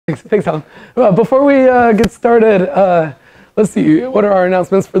Thanks, Helen. Before we get started, let's see, what are our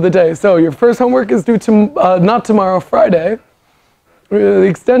announcements for the day? So your first homework is due to, not tomorrow, Friday. The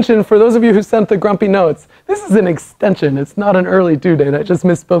extension, for those of you who sent the grumpy notes, this is an extension. It's not an early due date. I just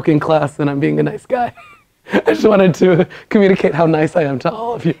misspoke in class and I'm being a nice guy. I just wanted to communicate how nice I am to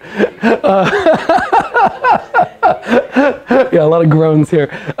all of you. Yeah, a lot of groans here.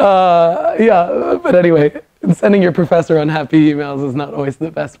 Yeah, but anyway, sending your professor unhappy emails is not always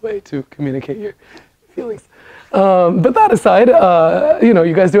the best way to communicate your feelings. But that aside, you know,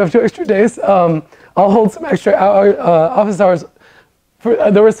 you guys do have 2 extra days. I'll hold some extra office hours.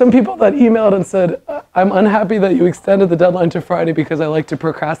 There were some people that emailed and said, I'm unhappy that you extended the deadline to Friday because I like to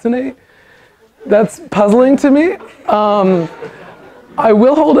procrastinate. That's puzzling to me. I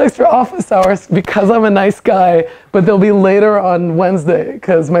will hold extra office hours because I'm a nice guy, but they'll be later on Wednesday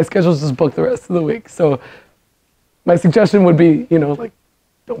because my schedule's just booked the rest of the week. So my suggestion would be, you know, like,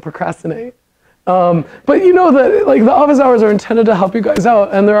 don't procrastinate. But you know that like the office hours are intended to help you guys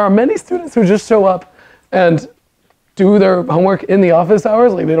out, and there are many students who just show up and do their homework in the office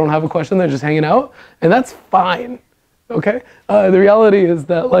hours, like they don't have a question, they're just hanging out, and that's fine. Okay? The reality is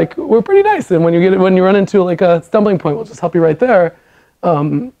that like we're pretty nice, and when you run into like a stumbling point, we'll just help you right there,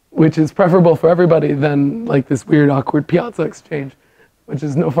 which is preferable for everybody than like this weird awkward piazza exchange, which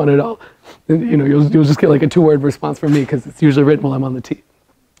is no fun at all. You know, you'll just get like a 2-word response from me because it's usually written while I'm on the tee.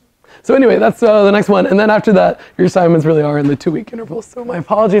 So anyway, that's the next one, and then after that, your assignments really are in the 2-week intervals. So my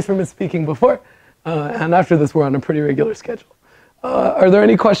apologies for misspeaking before, and after this, we're on a pretty regular schedule. Are there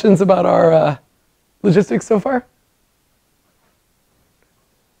any questions about our logistics so far?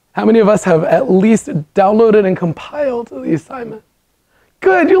 How many of us have at least downloaded and compiled the assignment?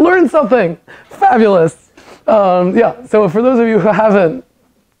 Good, you learned something. Fabulous. Yeah, so for those of you who haven't,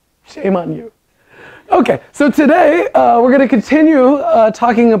 shame on you. Okay, so today we're going to continue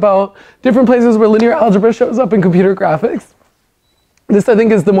talking about different places where linear algebra shows up in computer graphics. This, I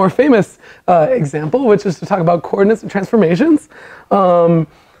think, is the more famous example, which is to talk about coordinates and transformations. Or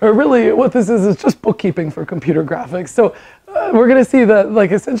really, what this is just bookkeeping for computer graphics. So we're going to see that,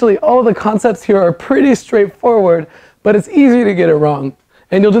 like, essentially all the concepts here are pretty straightforward, but it's easy to get it wrong.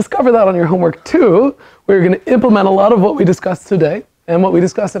 And you'll discover that on your homework too, where you're going to implement a lot of what we discussed today and what we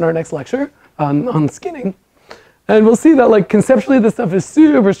discussed in our next lecture on skinning. And we'll see that, like, conceptually this stuff is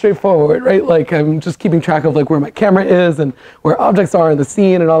super straightforward, right? Like, I'm just keeping track of like where my camera is and where objects are in the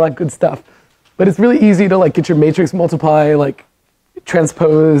scene and all that good stuff. But it's really easy to like get your matrix multiply like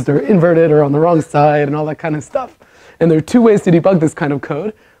transposed or inverted or on the wrong side and all that kind of stuff. And there are 2 ways to debug this kind of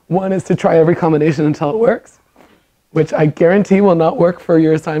code. One is to try every combination until it works, which I guarantee will not work for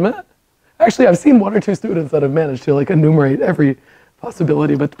your assignment. Actually, I've seen 1 or 2 students that have managed to like enumerate every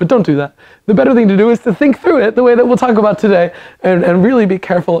possibility, but don't do that. The better thing to do is to think through it the way that we'll talk about today and really be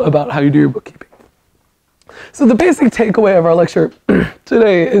careful about how you do your bookkeeping. So the basic takeaway of our lecture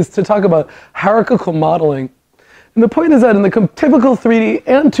today is to talk about hierarchical modeling. And the point is that in the typical 3D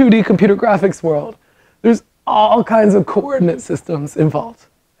and 2D computer graphics world, there's all kinds of coordinate systems involved.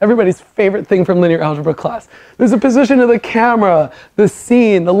 Everybody's favorite thing from linear algebra class. There's a position of the camera, the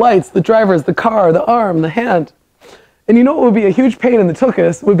scene, the lights, the drivers, the car, the arm, the hand. And you know what would be a huge pain in the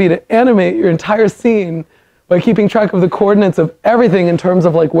tuchus would be to animate your entire scene by keeping track of the coordinates of everything in terms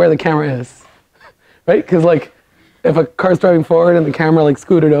of like where the camera is, right? Because like if a car's driving forward and the camera like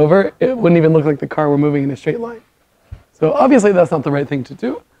scooted over, it wouldn't even look like the car were moving in a straight line. So obviously that's not the right thing to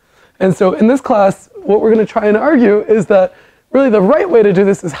do. And so in this class, what we're going to try and argue is that really the right way to do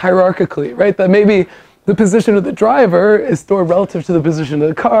this is hierarchically, right? That maybe the position of the driver is stored relative to the position of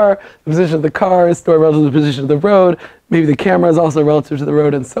the car position of the car is stored relative to the position of the road, maybe the camera is also relative to the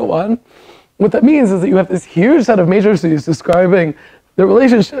road, and so on. What that means is that you have this huge set of matrices describing the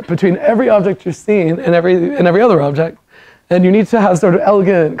relationship between every object you're seeing and every other object, and you need to have sort of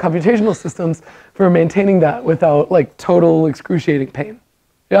elegant computational systems for maintaining that without like total excruciating pain.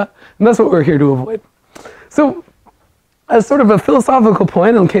 Yeah? And that's what we're here to avoid. So as sort of a philosophical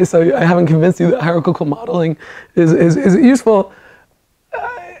point, in case I haven't convinced you that hierarchical modeling is useful,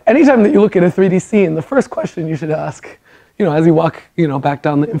 anytime that you look at a 3D scene, the first question you should ask, you know, as you walk, you know, back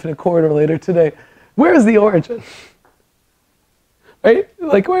down the infinite corridor later today, where is the origin? Right?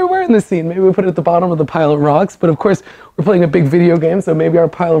 Like, we're in the scene. Maybe we put it at the bottom of the pile of rocks, but of course, we're playing a big video game, so maybe our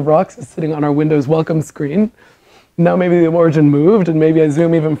pile of rocks is sitting on our Windows welcome screen. Now maybe the origin moved, and maybe I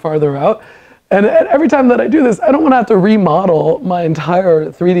zoom even farther out. And every time that I do this, I don't want to have to remodel my entire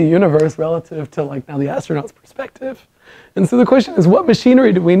 3D universe relative to like now the astronaut's perspective. And so the question is, what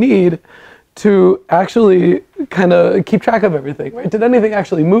machinery do we need to actually kind of keep track of everything, right? Did anything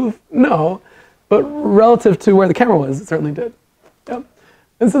actually move? No, but relative to where the camera was, it certainly did. Yeah.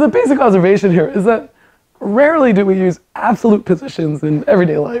 And so the basic observation here is that rarely do we use absolute positions in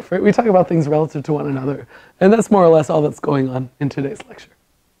everyday life, right? We talk about things relative to one another, and that's more or less all that's going on in today's lecture.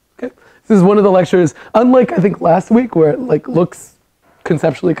 Okay? This is one of the lectures, unlike I think last week where it like looks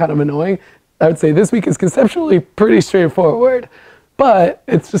conceptually kind of annoying, I would say this week is conceptually pretty straightforward, but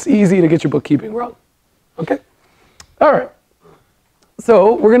it's just easy to get your bookkeeping wrong. Okay? All right.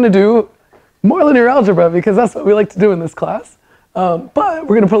 So we're going to do more linear algebra because that's what we like to do in this class. But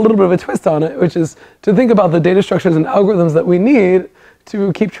we're going to put a little bit of a twist on it, which is to think about the data structures and algorithms that we need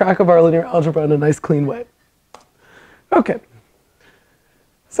to keep track of our linear algebra in a nice, clean way. Okay.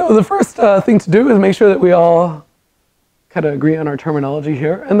 So the first thing to do is make sure that we all kind of agree on our terminology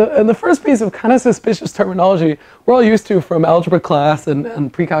here. And the first piece of kind of suspicious terminology we're all used to from algebra class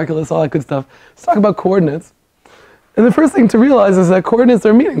and pre-calculus, all that good stuff. Let's talk about coordinates. And the first thing to realize is that coordinates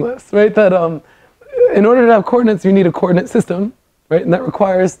are meaningless, right? That in order to have coordinates, you need a coordinate system, right? And that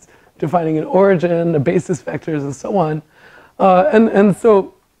requires defining an origin, a basis vectors, and so on. And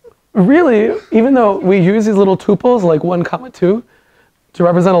so really, even though we use these little tuples like 1, 2 to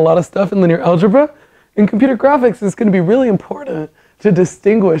represent a lot of stuff in linear algebra, in computer graphics, it's going to be really important to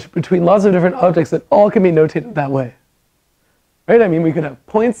distinguish between lots of different objects that all can be notated that way. Right? I mean, we could have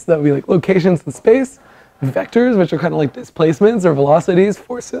points that would be like locations in space, vectors, which are kind of like displacements or velocities,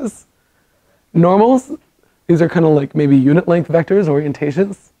 forces, normals. These are kind of like maybe unit length vectors,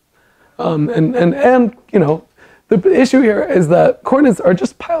 orientations. And you know, the issue here is that coordinates are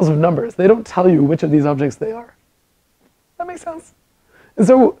just piles of numbers. They don't tell you which of these objects they are. That makes sense? And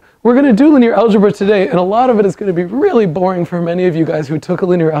so we're going to do linear algebra today, and a lot of it is going to be really boring for many of you guys who took a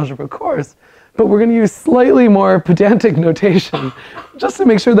linear algebra course, but we're going to use slightly more pedantic notation just to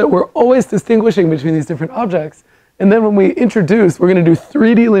make sure that we're always distinguishing between these different objects. And then when we introduce, we're going to do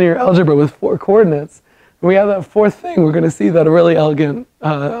 3D linear algebra with 4 coordinates. When we have that fourth thing, we're going to see that a really elegant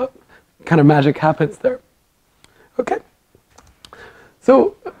kind of magic happens there. Okay?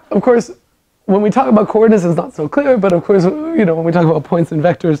 So, of course, when we talk about coordinates, it's not so clear, but of course, you know, when we talk about points and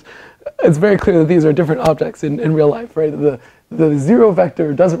vectors, it's very clear that these are different objects in real life, right? The 0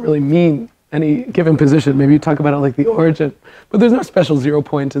 vector doesn't really mean any given position. Maybe you talk about it like the origin, but there's no special 0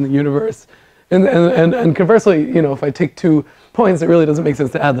 point in the universe. And conversely, you know, if I take 2 points, it really doesn't make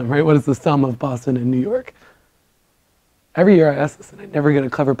sense to add them, right? What is the sum of Boston and New York? Every year I ask this, and I never get a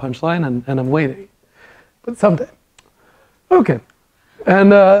clever punchline, and I'm waiting. But someday. Okay. And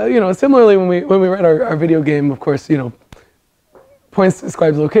you know, similarly, when we write our video game, of course, you know, points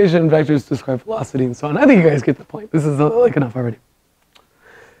describes location, vectors describe velocity, and so on. I think you guys get the point. This is like enough already.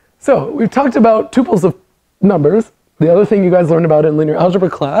 So we've talked about tuples of numbers. The other thing you guys learned about in linear algebra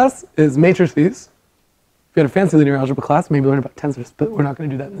class is matrices. If you had a fancy linear algebra class, maybe learn about tensors, but we're not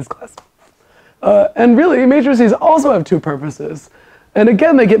going to do that in this class. And really, matrices also have 2 purposes. And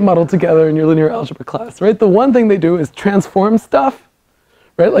again, they get muddled together in your linear algebra class, right? The one thing they do is transform stuff,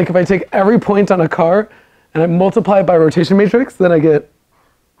 right? Like if I take every point on a car and I multiply it by a rotation matrix, then I get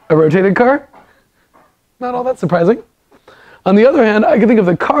a rotated car. Not all that surprising. On the other hand, I can think of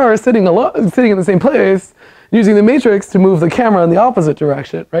the car sitting in the same place, using the matrix to move the camera in the opposite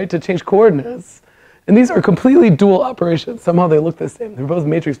direction, right? To change coordinates. And these are completely dual operations. Somehow they look the same. They're both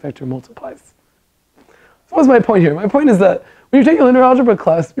matrix vector multiplies. So what's my point here? My point is that when you're taking a linear algebra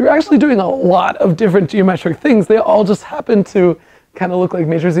class, you're actually doing a lot of different geometric things. They all just happen to kind of look like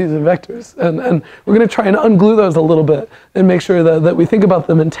matrices and vectors. And we're going to try and unglue those a little bit and make sure that we think about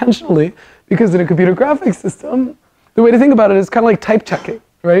them intentionally, because in a computer graphics system, the way to think about it is kind of like type checking,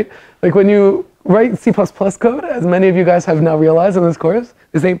 right? Like when you write C++ code, as many of you guys have now realized in this course,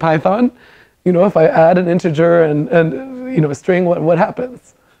 this ain't Python. You know, if I add an integer and you know, a string, what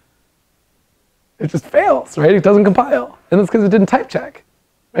happens? It just fails, right? It doesn't compile. And that's because it didn't type check,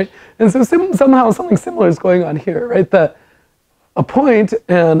 right? And so somehow something similar is going on here, right? That a point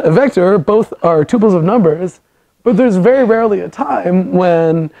and a vector both are tuples of numbers, but there's very rarely a time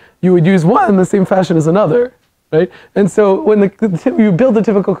when you would use one in the same fashion as another, right? And so when you build a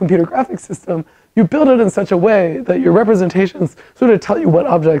typical computer graphics system, you build it in such a way that your representations sort of tell you what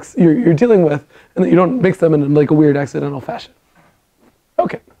objects you're dealing with, and that you don't mix them in like a weird accidental fashion.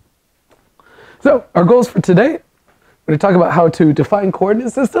 Okay. So our goals for today, we're going to talk about how to define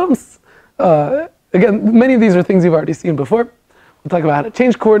coordinate systems. Again, many of these are things you've already seen before. We'll talk about how to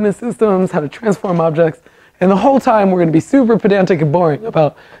change coordinate systems, how to transform objects, and the whole time we're going to be super pedantic and boring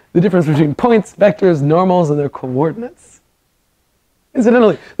about the difference between points, vectors, normals, and their coordinates.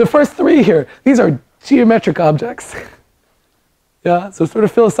 Incidentally, the first 3 here, these are geometric objects. Yeah, so sort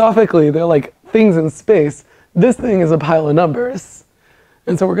of philosophically, they're like things in space. This thing is a pile of numbers.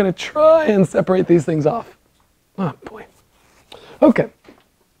 And so we're going to try and separate these things off. Oh, boy. Okay.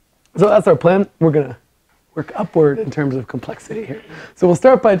 So that's our plan. We're going to work upward in terms of complexity here. So we'll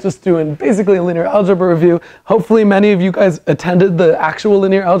start by just doing basically a linear algebra review. Hopefully many of you guys attended the actual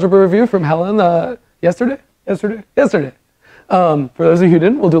linear algebra review from Helen yesterday. For those of you who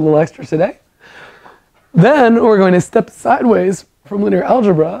didn't, we'll do a little extra today. Then we're going to step sideways from linear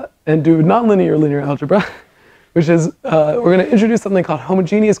algebra and do nonlinear linear algebra, which is we're going to introduce something called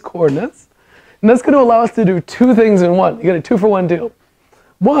homogeneous coordinates. And that's going to allow us to do two things in one. You get a 2-for-1 deal.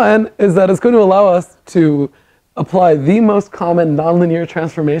 One is that it's going to allow us to apply the most common nonlinear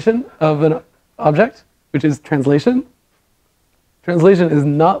transformation of an object, which is translation. Translation is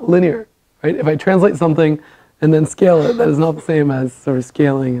not linear, right? If I translate something and then scale it, that is not the same as sort of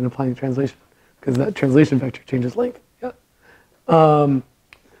scaling and applying translation, because that translation vector changes length. Yeah.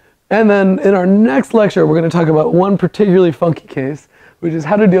 And then in our next lecture, we're going to talk about one particularly funky case, which is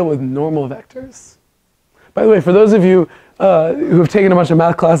how to deal with normal vectors. By the way, for those of you who have taken a bunch of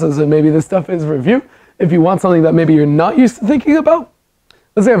math classes and maybe this stuff is review, if you want something that maybe you're not used to thinking about,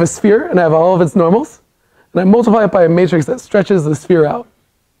 let's say I have a sphere and I have all of its normals, and I multiply it by a matrix that stretches the sphere out.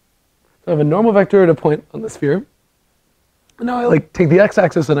 So I have a normal vector at a point on the sphere. And now I take the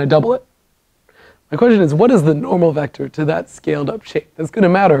x-axis and I double it. My question is, what is the normal vector to that scaled up shape? That's going to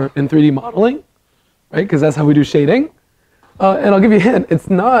matter in 3D modeling, right? Because that's how we do shading. And I'll give you a hint. It's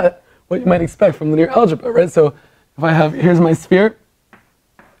not what you might expect from linear algebra, right? So if I have, here's my sphere.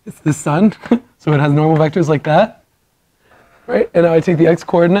 It's the sun. So it has normal vectors like that, right? And now I take the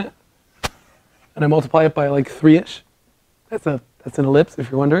x-coordinate and I multiply it by 3-ish. That's an ellipse,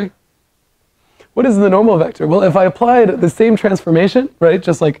 if you're wondering. What is the normal vector? Well, if I applied the same transformation, right,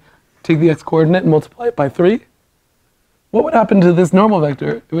 just take the x-coordinate and multiply it by 3, what would happen to this normal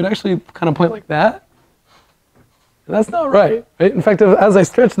vector? It would actually kind of point like that. And that's not right? In fact, as I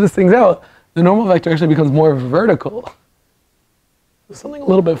stretch these things out, the normal vector actually becomes more vertical. So something a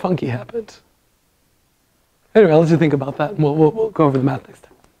little bit funky happened. Anyway, I'll let you think about that, and we'll go over the math next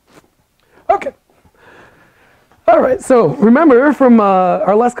time. Okay. All right, so remember from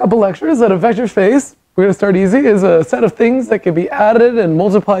our last couple lectures that a vector space, we're going to start easy, is a set of things that can be added and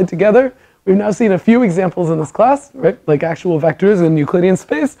multiplied together. We've now seen a few examples in this class, right? Like actual vectors in Euclidean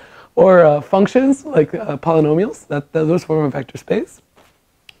space, or functions like polynomials. Those form a vector space.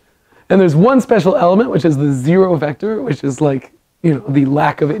 And there's one special element, which is the zero vector, which is the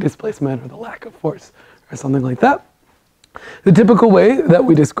lack of a displacement or the lack of force or something like that. The typical way that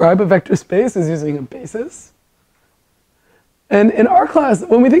we describe a vector space is using a basis. And in our class,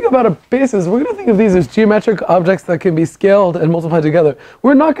 when we think about a basis, we're going to think of these as geometric objects that can be scaled and multiplied together.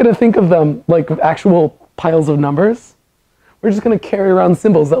 We're not going to think of them like actual piles of numbers. We're just going to carry around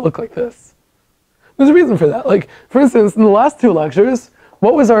symbols that look like this. There's a reason for that. For instance, in the last two lectures,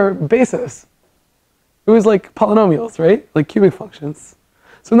 what was our basis? It was polynomials, right? Like cubic functions.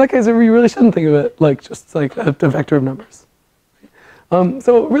 So in that case, we really shouldn't think of it just like a vector of numbers.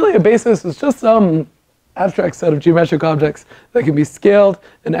 So really a basis is just some abstract set of geometric objects that can be scaled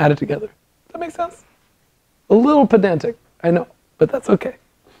and added together. Does that make sense? A little pedantic, I know, but that's okay.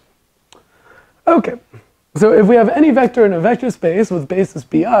 Okay, so if we have any vector in a vector space with basis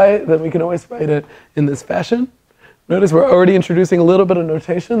bi, then we can always write it in this fashion. Notice we're already introducing a little bit of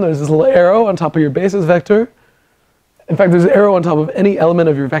notation. There's this little arrow on top of your basis vector. In fact, there's an arrow on top of any element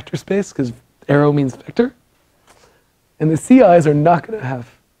of your vector space, because arrow means vector. And the CIs are not going to have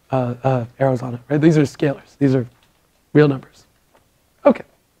arrows on it, right? These are scalars. These are real numbers. Okay.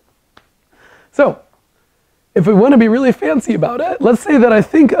 So if we want to be really fancy about it, let's say that I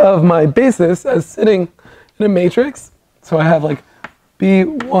think of my basis as sitting in a matrix. So I have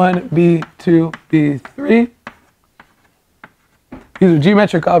B1, B2, B3. These are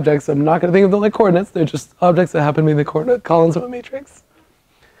geometric objects. I'm not going to think of them like coordinates. They're just objects that happen to be the coordinate columns of a matrix.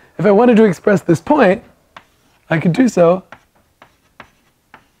 If I wanted to express this point, I could do so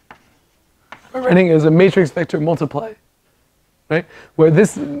by writing it as a matrix vector multiply, right? Where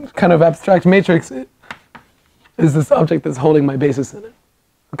this kind of abstract matrix is this object that's holding my basis in it,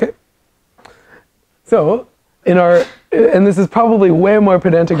 okay? So and this is probably way more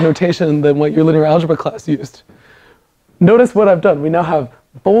pedantic notation than what your linear algebra class used. Notice what I've done. We now have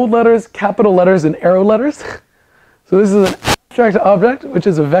bold letters, capital letters, and arrow letters. So this is an abstract object, which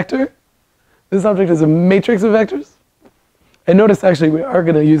is a vector. This object is a matrix of vectors. And notice, actually, we are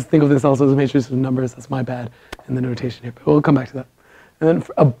going to think of this also as a matrix of numbers. That's my bad in the notation here, but we'll come back to that. And then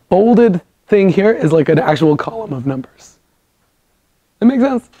a bolded thing here is like an actual column of numbers. That makes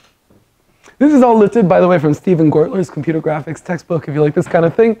sense? This is all lifted, by the way, from Stephen Gortler's computer graphics textbook, if you like this kind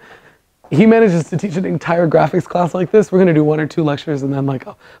of thing. He manages to teach an entire graphics class like this. We're going to do 1 or 2 lectures, and then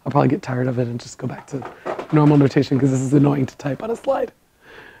I'll probably get tired of it and just go back to normal notation, because this is annoying to type on a slide.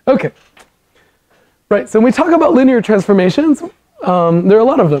 Okay. Right, so when we talk about linear transformations, there are a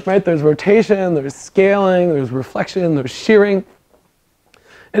lot of them, right? There's rotation, there's scaling, there's reflection, there's shearing.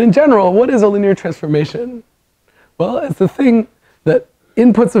 And in general, what is a linear transformation? Well, it's the thing that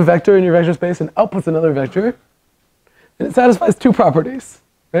inputs a vector in your vector space and outputs another vector. And it satisfies two properties,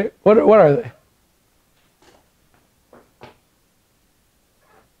 right? What are they?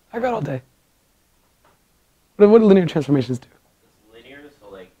 I got all day. What do linear transformations do? It's linear, so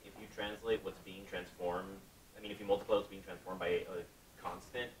like if you translate what's being transformed, I mean if you multiply what's being transformed by a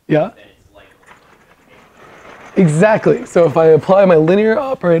constant, yeah, then it's like a linear transformation. Exactly. So if I apply my linear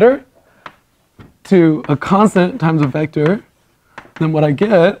operator to a constant times a vector, then what I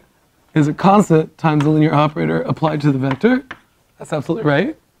get is a constant times the linear operator applied to the vector. That's absolutely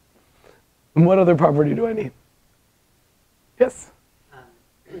right. And what other property do I need? Yes?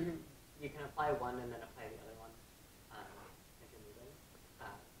 You can apply one and then apply the other one if you're moving.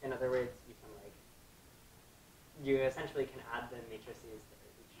 In other words, you essentially can add the matrices to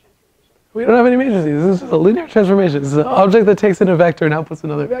each transformation. We don't have any matrices. This is just a linear transformation. This is an object that takes in a vector and outputs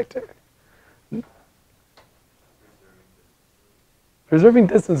another vector. Preserving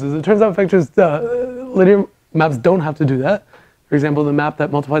distances. It turns out vectors, linear maps don't have to do that. For example, the map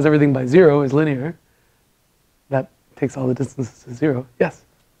that multiplies everything by 0 is linear. That takes all the distances to 0. Yes?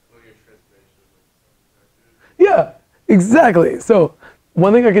 Yeah, exactly. So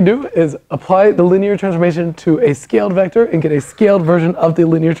one thing I can do is apply the linear transformation to a scaled vector and get a scaled version of the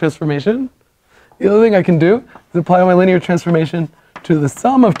linear transformation. The other thing I can do is apply my linear transformation to the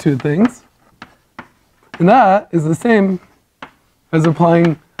sum of two things. And that is the same as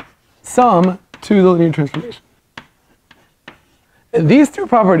applying sum to the linear transformation. And these two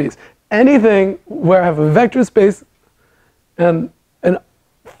properties, anything where I have a vector space and an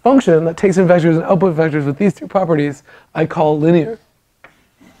function that takes in vectors and output vectors with these two properties, I call linear.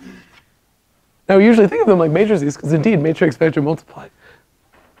 Now we usually think of them like matrices because indeed matrix vector multiply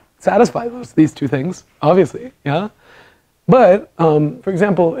satisfy these two things, obviously, yeah? But, for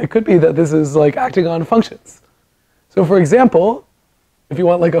example, it could be that this is like acting on functions. So for example, if you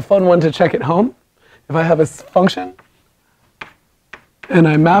want like a fun one to check at home, if I have a function and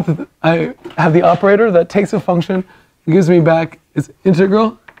I have the operator that takes a function and gives me back its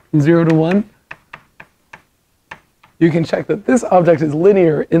integral from 0 to 1, you can check that this object is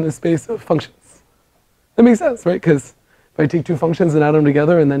linear in the space of functions. That makes sense, right? Because if I take two functions and add them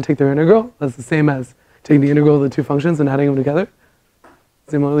together and then take their integral, that's the same as taking the integral of the two functions and adding them together.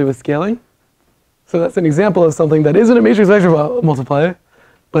 Similarly with scaling. So that's an example of something that isn't a matrix vector multiplier,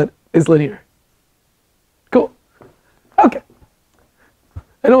 but is linear. Cool. Okay.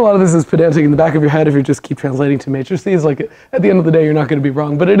 I know a lot of this is pedantic in the back of your head if you just keep translating to matrices. Like at the end of the day, you're not going to be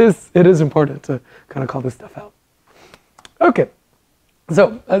wrong, but it is important to kind of call this stuff out. Okay.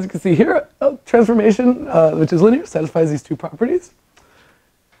 So as you can see here, a transformation, which is linear, satisfies these two properties.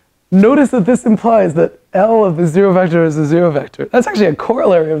 Notice that this implies that L of the zero vector is a zero vector. That's actually a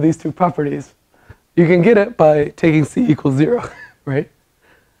corollary of these two properties. You can get it by taking C equals 0, right?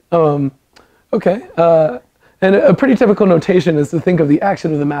 Okay. And a pretty typical notation is to think of the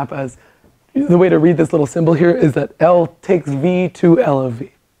action of the map as, the way to read this little symbol here is that L takes V to L of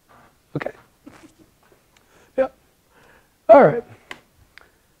V. Okay. Yeah. All right.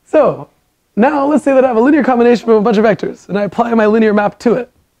 So now let's say that I have a linear combination of a bunch of vectors and I apply my linear map to it.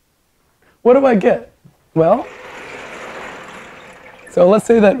 What do I get? Well, so let's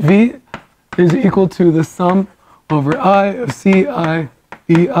say that V is equal to the sum over I of Ci Bi.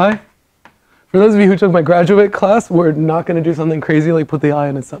 For those of you who took my graduate class, we're not going to do something crazy like put the I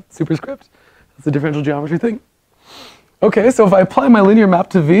in a superscript. That's a differential geometry thing. Okay, so if I apply my linear map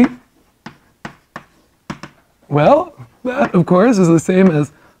to V, well, that of course is the same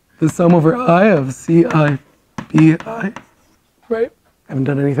as the sum over I of Ci Bi, right? I haven't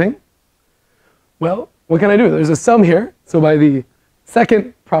done anything. Well, what can I do? There's a sum here, so by the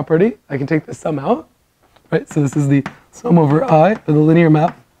second property, I can take the sum out, right? So this is the sum over I of the linear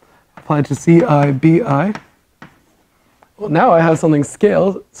map applied to Ci Bi. Well, now I have something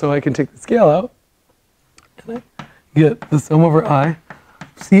scaled, so I can take the scale out, and I get the sum over I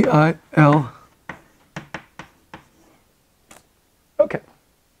of Ci L. Okay.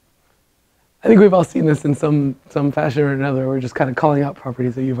 I think we've all seen this in some fashion or another. We're just kind of calling out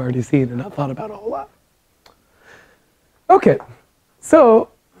properties that you've already seen and not thought about a whole lot. Okay, so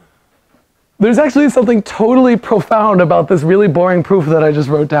there's actually something totally profound about this really boring proof that I just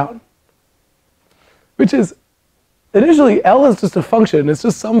wrote down, which is initially L is just a function. It's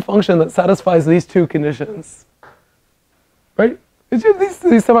just some function that satisfies these two conditions, right? It's just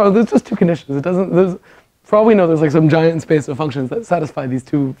these somehow, there's just two conditions. It doesn't, For all we know, there's like some giant space of functions that satisfy these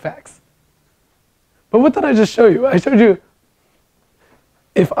two facts. But what did I just show you? I showed you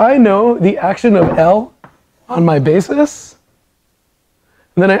if I know the action of L on my basis,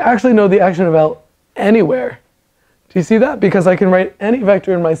 and then I actually know the action of L anywhere. Do you see that? Because I can write any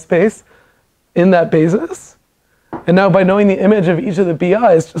vector in my space in that basis. And now by knowing the image of each of the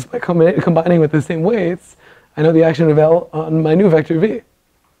BIs, just by combining with the same weights, I know the action of L on my new vector V.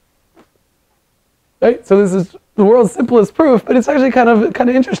 Right? So this is the world's simplest proof, but it's actually kind of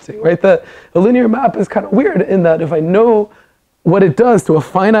interesting, right? That a linear map is kind of weird in that if I know what it does to a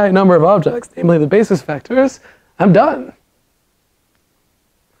finite number of objects, namely the basis vectors, I'm done.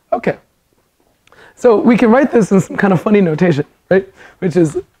 Okay. So we can write this in some kind of funny notation, right? Which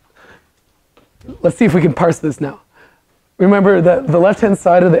is, let's see if we can parse this now. Remember that the left-hand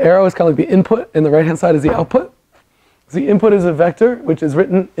side of the arrow is kind of like the input, and the right-hand side is the output. So the input is a vector, which is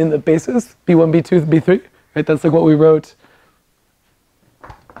written in the basis, B1, B2, B3, right? That's like what we wrote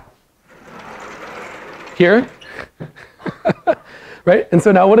here, right? And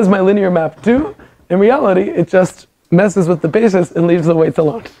so now what does my linear map do? In reality, it just messes with the basis and leaves the weights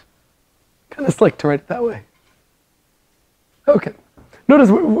alone. Kind of slick to write it that way. Okay. Notice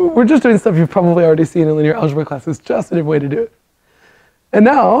we're just doing stuff you've probably already seen in linear algebra classes, just a different way to do it. And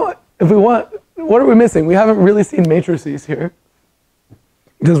now, if we want, what are we missing? We haven't really seen matrices here.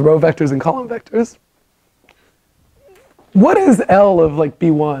 Just row vectors and column vectors. What is L of like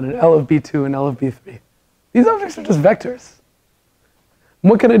B1 and L of B2 and L of B3? These objects are just vectors.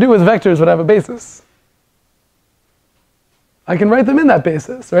 And what can I do with vectors when I have a basis? I can write them in that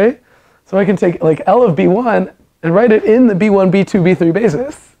basis, right? So I can take like L of B1 and write it in the B1, B2, B3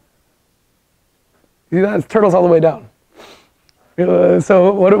 basis. See that? It turtles all the way down.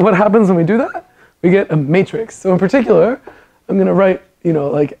 So what happens when we do that? We get a matrix. So in particular, I'm going to write,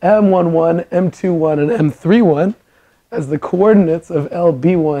 like M11, M21, and M31 as the coordinates of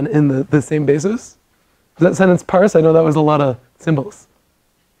LB1 in the same basis. Does that sentence parse? I know that was a lot of symbols.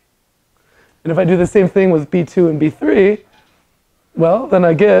 And if I do the same thing with B2 and B3, well, then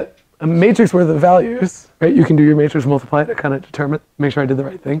I get a matrix worth of values, right? You can do your matrix multiply to kind of determine, make sure I did the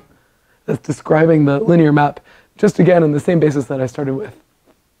right thing. That's describing the linear map, just again in the same basis that I started with.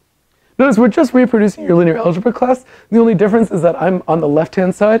 Notice we're just reproducing your linear algebra class. The only difference is that I'm on the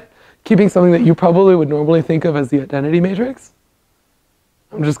left-hand side, keeping something that you probably would normally think of as the identity matrix.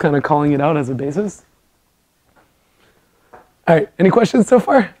 I'm just kind of calling it out as a basis. All right, any questions so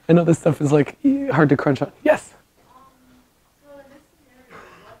far? I know this stuff is like hard to crunch on. Yes? So in this scenario,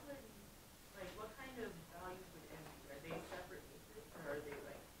 what kind of values would M be? Are they separate matrices or are they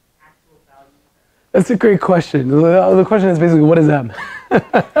like actual values? That's a great question. The question is basically, what is M?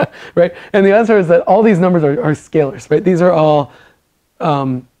 Right? And the answer is that all these numbers are scalars, right? These are all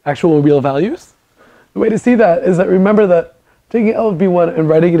actual real values. The way to see that is that remember that taking L of B1 and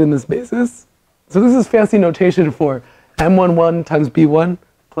writing it in this basis. So this is fancy notation for M11 times B1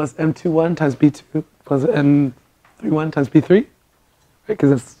 plus M21 times B2 plus M31 times B3, right? Because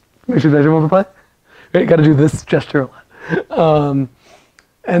that's make sure diagonal multiply. Right? Got to do this gesture a lot.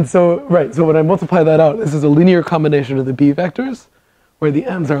 And so, right, so when I multiply that out, this is a linear combination of the B vectors, where the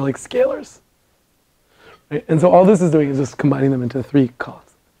M's are like scalars. Right? And so all this is doing is just combining them into three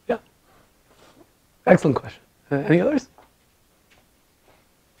columns. Yeah. Excellent question. Any others?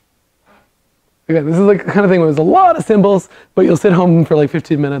 Again, this is like the kind of thing where there's a lot of symbols, but you'll sit home for like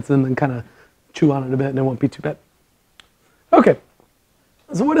 15 minutes and then kind of chew on it a bit and it won't be too bad. Okay.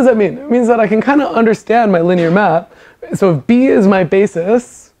 So what does that mean? It means that I can kind of understand my linear map. So if B is my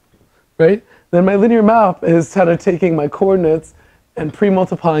basis, right, then my linear map is kind of taking my coordinates and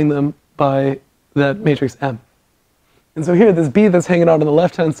pre-multiplying them by that matrix M. And so here, this B that's hanging out on the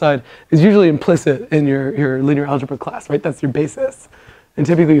left-hand side is usually implicit in your linear algebra class, right? That's your basis. And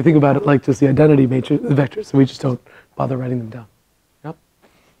typically you think about it like just the identity matrix, the vectors, so we just don't bother writing them down. Yep.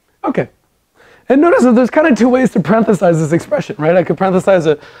 Okay. And notice that there's kind of two ways to parenthesize this expression, right? I could parenthesize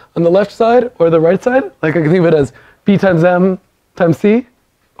it on the left side or the right side. Like I can think of it as B times M times C,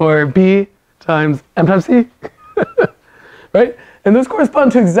 or B times M times C, right? And those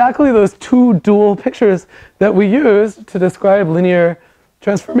correspond to exactly those two dual pictures that we use to describe linear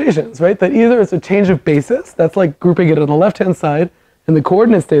transformations, right? That either it's a change of basis, that's like grouping it on the left-hand side, and the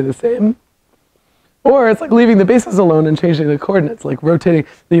coordinates stay the same, or it's like leaving the basis alone and changing the coordinates, like rotating,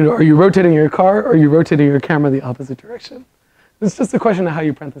 are you rotating your car or are you rotating your camera the opposite direction? It's just a question of how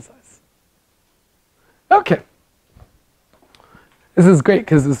you parenthesize. Okay. This is great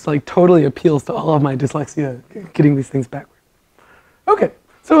because this like totally appeals to all of my dyslexia, getting these things backward. Okay,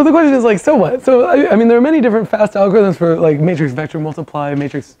 so the question is like, so what? So I mean, there are many different fast algorithms for like matrix vector multiply,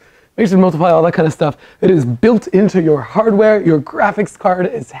 matrix matrix multiply, all that kind of stuff. It is built into your hardware. Your graphics card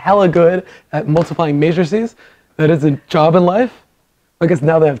is hella good at multiplying matrices. That is a job in life. I guess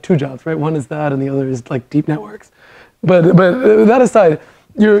now they have two jobs, right? One is that, and the other is like deep networks. But that aside,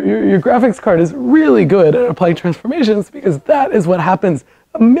 your graphics card is really good at applying transformations because that is what happens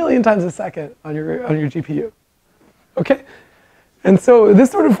a million times a second on your GPU. Okay? And so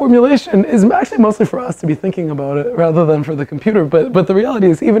this sort of formulation is actually mostly for us to be thinking about it rather than for the computer. But the reality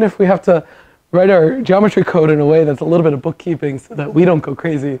is, even if we have to write our geometry code in a way that's a little bit of bookkeeping so that we don't go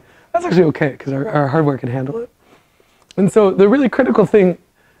crazy, that's actually okay because our hardware can handle it. And so the really critical thing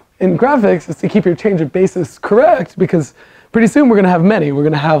in graphics is to keep your change of basis correct, because pretty soon we're going to have many. We're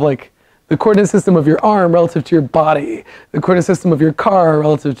going to have like the coordinate system of your arm relative to your body, the coordinate system of your car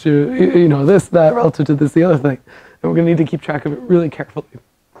relative to this, that, relative to this, the other thing. And we're going to need to keep track of it really carefully.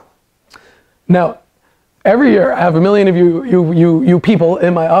 Now, every year I have a million of you people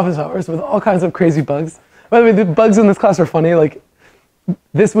in my office hours with all kinds of crazy bugs. By the way, the bugs in this class are funny. Like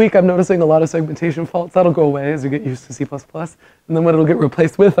this week I'm noticing a lot of segmentation faults. That'll go away as you get used to C++. And then what it'll get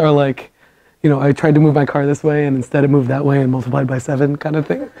replaced with are like, I tried to move my car this way and instead it moved that way and multiplied by 7 kind of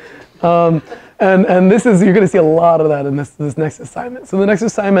thing. And this is, you're going to see a lot of that in this next assignment. So the next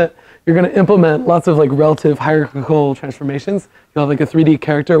assignment, you're going to implement lots of like relative hierarchical transformations. You'll have like a 3D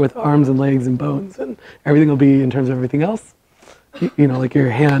character with arms and legs and bones, and everything will be in terms of everything else. Like your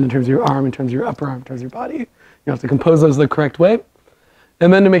hand in terms of your arm, in terms of your upper arm, in terms of your body. You have to compose those the correct way.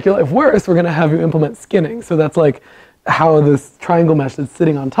 And then to make your life worse, we're going to have you implement skinning. So that's like how this triangle mesh that's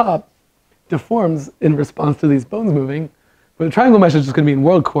sitting on top deforms in response to these bones moving. But the triangle mesh is just going to be in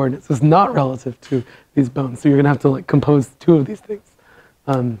world coordinates. It's not relative to these bones. So you're going to have to like compose two of these things.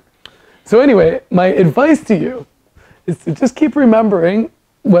 So anyway, my advice to you is to just keep remembering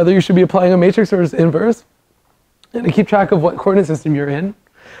whether you should be applying a matrix or its inverse, and to keep track of what coordinate system you're in.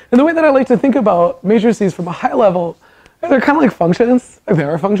 And the way that I like to think about matrices from a high level, they're kind of like functions. Like they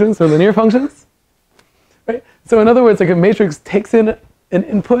are functions, they're linear functions. Right? So in other words, like a matrix takes in an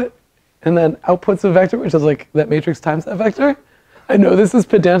input and then outputs a vector, which is like that matrix times that vector. I know this is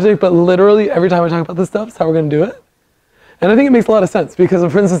pedantic, but literally every time I talk about this stuff, that's how we're going to do it. And I think it makes a lot of sense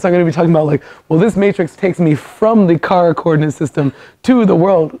because, for instance, I'm going to be talking about like, well, this matrix takes me from the car coordinate system to the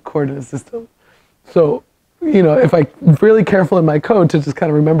world coordinate system. So, if I'm really careful in my code to just kind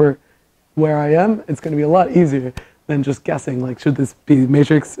of remember where I am, it's going to be a lot easier than just guessing, like, should this be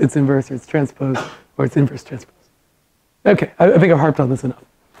matrix, its inverse, or its transpose, or its inverse transpose. Okay, I think I've harped on this enough.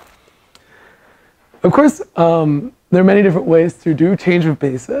 Of course, there are many different ways to do change of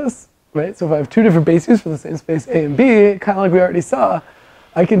basis. Right? So if I have two different bases for the same space A and B, kind of like we already saw,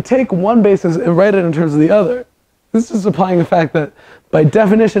 I can take one basis and write it in terms of the other. This is applying the fact that by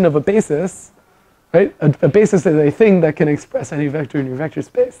definition of a basis, right, a basis is a thing that can express any vector in your vector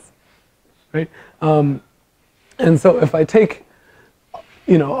space. Right? And so if I take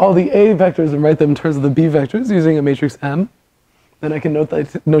all the A vectors and write them in terms of the B vectors using a matrix M, then I can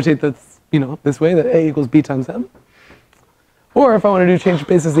notate that's this way, that A equals B times M. Or if I want to do change of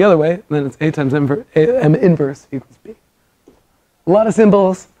basis the other way, then it's A times M inverse equals B. A lot of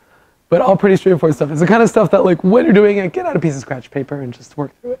symbols, but all pretty straightforward stuff. It's the kind of stuff that, like, when you're doing it, get out a piece of scratch paper and just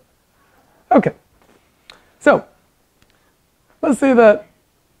work through it. Okay. So let's say that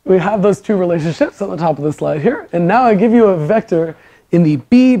we have those two relationships on the top of the slide here, and now I give you a vector in the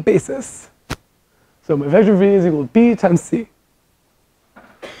B basis. So my vector V is equal to B times C.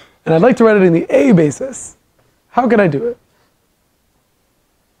 And I'd like to write it in the A basis. How can I do it?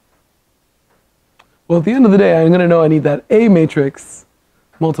 Well, at the end of the day, I'm going to know I need that A matrix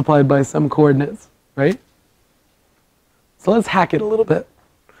multiplied by some coordinates, right? So let's hack it a little bit.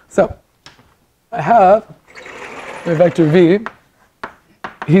 So I have my vector V.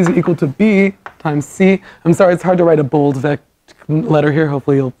 He's equal to B times C. I'm sorry, it's hard to write a bold letter here.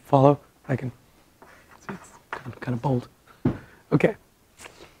 Hopefully you'll follow. I can see it's kind of bold. Okay.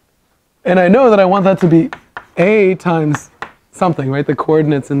 And I know that I want that to be A times something, right? The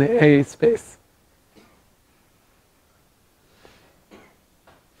coordinates in the A space.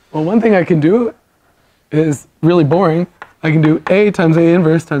 Well, one thing I can do is really boring. I can do A times A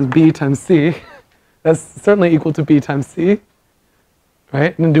inverse times B times C. That's certainly equal to B times C,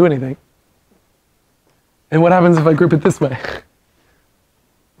 right? Didn't do anything. And what happens if I group it this way?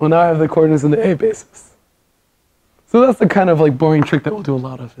 Well, now I have the coordinates in the A basis. So that's the kind of like boring trick that we'll do a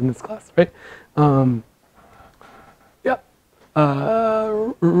lot of in this class, right? Yeah.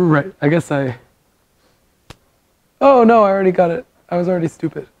 Right. I guess oh no, I already got it. I was already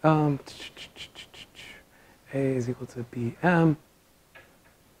stupid. A is equal to BM.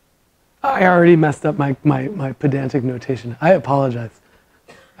 I already messed up my pedantic notation. I apologize.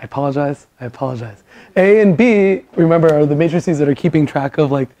 I apologize. A and B, remember, are the matrices that are keeping track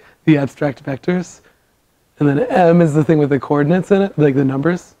of like the abstract vectors. And then M is the thing with the coordinates in it, like the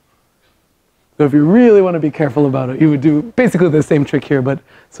numbers. So if you really want to be careful about it, you would do basically the same trick here, but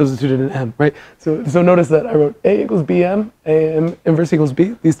substitute it in M, right? So notice that I wrote A equals BM, AM inverse equals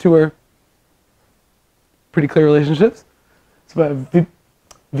B. These two are pretty clear relationships. So if I have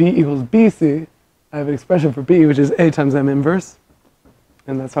V equals BC, I have an expression for B, which is A times M inverse.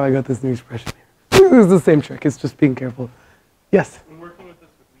 And that's how I got this new expression here. This is the same trick, it's just being careful. Yes? When working with this,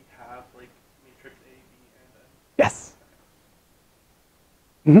 would we have like matrix A, B, and N? Yes.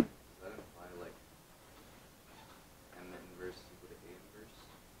 Mm-hmm. Does that imply like M inverse equal to A inverse?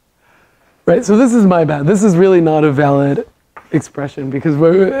 Right, so this is my bad. This is really not a valid expression because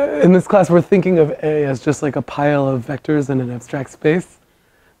in this class we're thinking of A as just like a pile of vectors in an abstract space,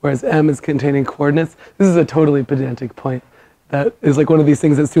 whereas M is containing coordinates. This is a totally pedantic point. That is like one of these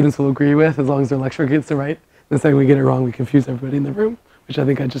things that students will agree with as long as their lecturer gets it right. The second we get it wrong, we confuse everybody in the room, which I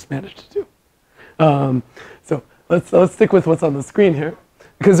think I just managed to do. So let's stick with what's on the screen here.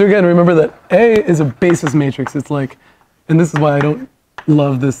 Because again, remember that A is a basis matrix. It's like, and this is why I don't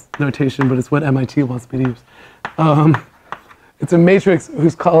love this notation, but it's what MIT wants me to use. It's a matrix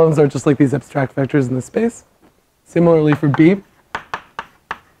whose columns are just like these abstract vectors in the space. Similarly for B.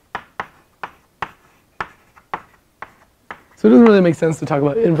 So it doesn't really make sense to talk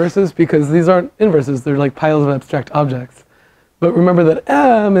about inverses because these aren't inverses, they're like piles of abstract objects. But remember that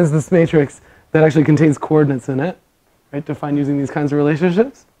M is this matrix that actually contains coordinates in it, right, defined using these kinds of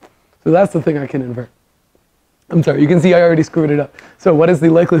relationships. So that's the thing I can invert. I'm sorry, you can see I already screwed it up. So what is the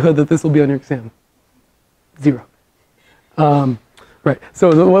likelihood that this will be on your exam? 0. Right,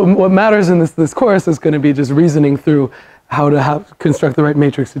 so what matters in this course is going to be just reasoning through how to construct the right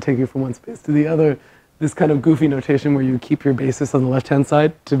matrix to take you from one space to the other. This kind of goofy notation where you keep your basis on the left-hand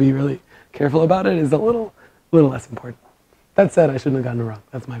side to be really careful about it is a little less important. That said, I shouldn't have gotten it wrong.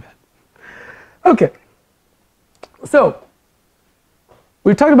 That's my bad. Okay. So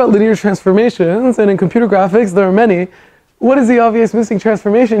we've talked about linear transformations, and in computer graphics, there are many. What is the obvious missing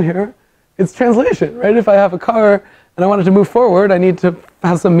transformation here? It's translation, right? If I have a car and I want it to move forward, I need to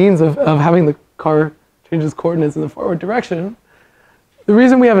have some means of having the car change its coordinates in the forward direction. The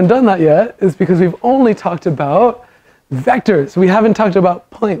reason we haven't done that yet is because we've only talked about vectors. We haven't talked about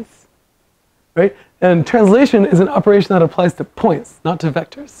points, right? And translation is an operation that applies to points, not to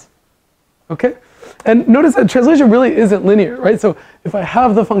vectors, okay? And notice that translation really isn't linear, right? So if I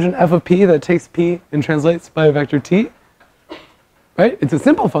have the function f of p that takes p and translates by a vector t, right? It's a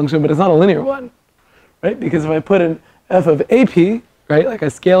simple function, but it's not a linear one, right? Because if I put in f of ap, right, like I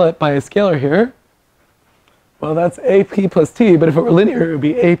scale it by a scalar here, well, that's AP plus T, but if it were linear, it would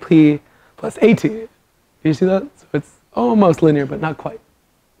be AP plus AT. Do you see that? So it's almost linear, but not quite.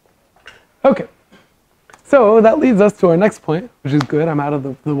 Okay, so that leads us to our next point, which is good. I'm out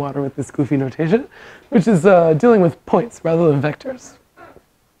of the water with this goofy notation, which is dealing with points rather than vectors.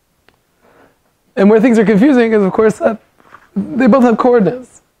 And where things are confusing is, of course, that they both have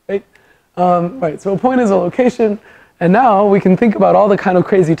coordinates, right? Right, so a point is a location. And now we can think about all the kind of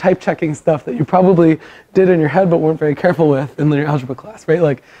crazy type checking stuff that you probably did in your head but weren't very careful with in linear algebra class, right?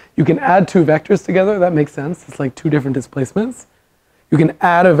 Like you can add two vectors together, that makes sense. It's like two different displacements. You can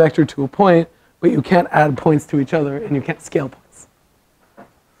add a vector to a point, but you can't add points to each other and you can't scale points.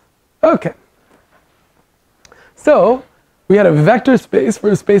 Okay. So we had a vector space for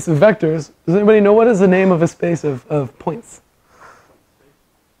a space of vectors. Does anybody know what is the name of a space of points?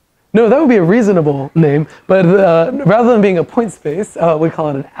 No, that would be a reasonable name, but rather than being a point space, we call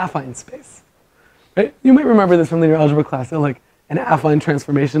it an affine space. Right? You might remember this from linear algebra class, that like an affine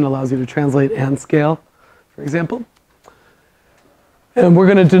transformation allows you to translate and scale, for example. And we're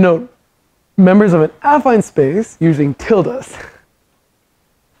going to denote members of an affine space using tildes.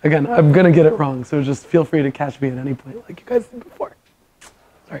 Again, I'm going to get it wrong, so just feel free to catch me at any point, like you guys did before.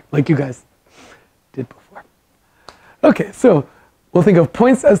 Sorry, like you guys did before. Okay, so we'll think of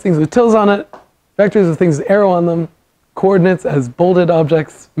points as things with tildes on it, vectors as things with arrow on them, coordinates as bolded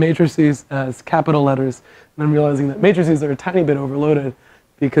objects, matrices as capital letters, and I'm realizing that matrices are a tiny bit overloaded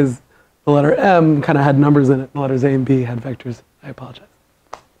because the letter M kind of had numbers in it, the letters A and B had vectors. I apologize.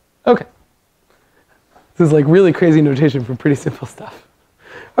 Okay. This is like really crazy notation for pretty simple stuff.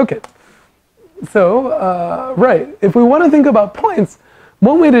 Okay. So, right, if we want to think about points,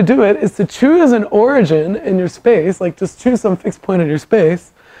 one way to do it is to choose an origin in your space, like just choose some fixed point in your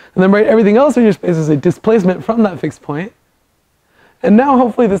space, and then write everything else in your space as a displacement from that fixed point. And now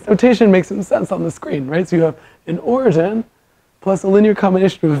hopefully this notation makes some sense on the screen, right? So you have an origin plus a linear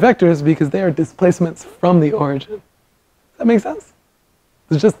combination of vectors because they are displacements from the origin. Does that make sense?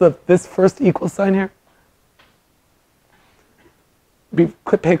 It's just this first equal sign here.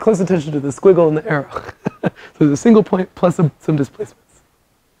 Pay close attention to the squiggle and the arrow. So there's a single point plus some displacements.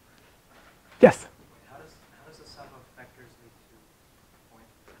 Yes? How does the sum of vectors lead to point?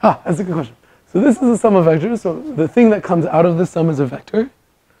 Ah, that's a good question. So this is the sum of vectors. So the thing that comes out of the sum is a vector.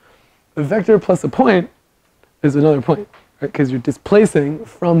 A vector plus a point is another point, right? Because you're displacing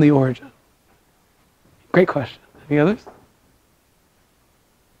from the origin. Great question. Any others?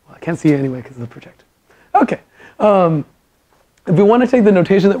 Well, I can't see you anyway because of the projector. Okay. If we want to take the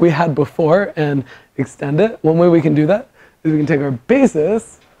notation that we had before and extend it, one way we can do that is we can take our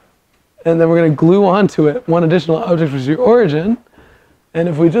basis and then we're going to glue onto it one additional object, which is your origin. And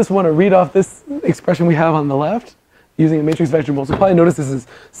if we just want to read off this expression we have on the left, using a matrix vector multiply, notice this is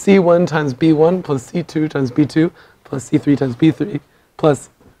C1 times B1 plus C2 times B2 plus C3 times B3 plus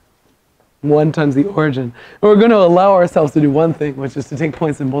 1 times the origin. And we're going to allow ourselves to do one thing, which is to take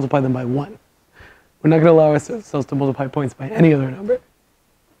points and multiply them by 1. We're not going to allow ourselves to multiply points by any other number.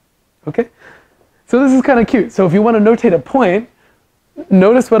 Okay? So this is kind of cute. So if you want to notate a point,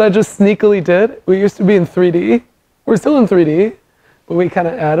 notice what I just sneakily did. We used to be in 3D. We're still in 3D, but we kind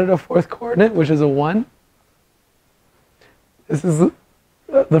of added a fourth coordinate, which is a 1. This is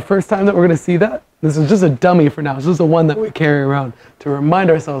the first time that we're going to see that. This is just a dummy for now. It's just a 1 that we carry around to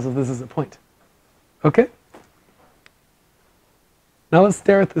remind ourselves that this is a point. Okay? Now let's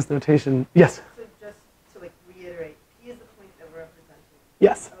stare at this notation. Yes? So just to like reiterate, P is the point that we're representing.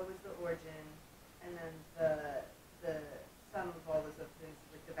 Yes. O is the origin, and then the sum of all those other things,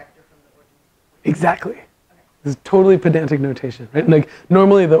 like the vector from the origin to the point. Exactly. This is totally pedantic notation, right? Like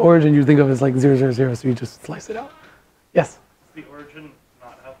normally the origin you think of as like 0, 0, 0, so you just slice it out. Yes? Does the origin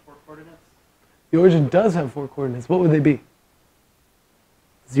not have 4 coordinates? The origin does have 4 coordinates. What would they be?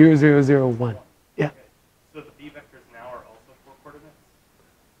 0, 0, 0, 1. Yeah. Okay. So the B vectors now are also 4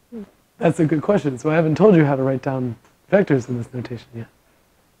 coordinates? That's a good question. So I haven't told you how to write down vectors in this notation yet.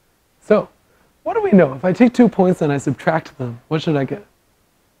 So what do we know? If I take 2 points and I subtract them, what should I get?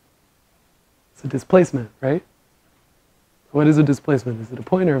 It's a displacement, right? What is a displacement? Is it a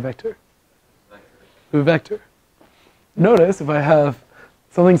point or a vector? A vector. Notice if I have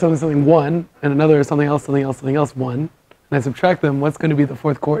something, something, something 1, and another something else, something else, something else 1, and I subtract them, what's going to be the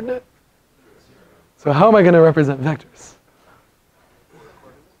fourth coordinate? So how am I going to represent vectors?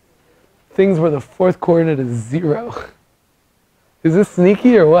 Things where the fourth coordinate is 0. Is this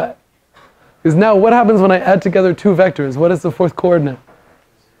sneaky or what? Because now what happens when I add together 2 vectors? What is the fourth coordinate?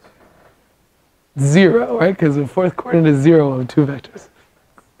 0, right? Because the fourth coordinate is 0 of 2 vectors.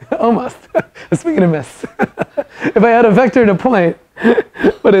 Almost. A swing and a miss. If I add a vector and a point,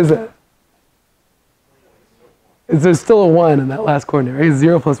 what is it? There's still a 1 in that last coordinate, right?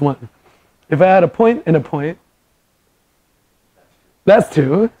 0 plus 1. If I add a point and a point, that's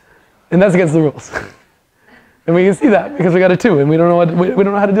 2, and that's against the rules. And we can see that because we got a 2, and we don't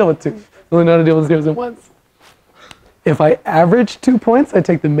know how to deal with 2. We only know how to deal with zeros and 1s. If I average 2 points, I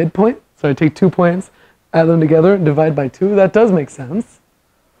take the midpoint. So I take 2 points, add them together, and divide by 2. That does make sense.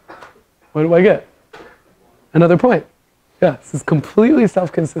 What do I get? Another point. Yeah, this is completely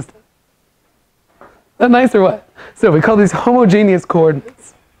self-consistent. Is that nice or what? So we call these homogeneous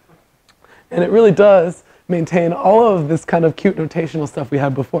coordinates. And it really does maintain all of this kind of cute notational stuff we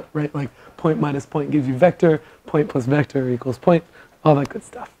had before, right? Like point minus point gives you vector, point plus vector equals point, all that good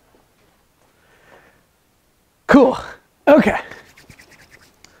stuff. Cool. Okay.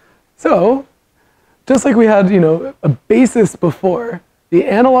 So, just like we had, a basis before, the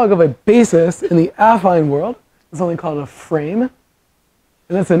analog of a basis in the affine world is something called a frame. And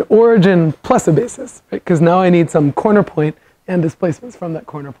that's an origin plus a basis, right? Because now I need some corner point and displacements from that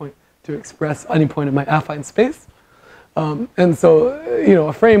corner point to express any point in my affine space. And so,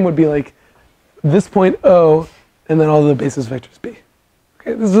 a frame would be like this point O, and then all the basis vectors B.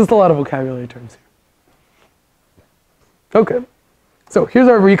 Okay, this is just a lot of vocabulary terms here. Okay, so here's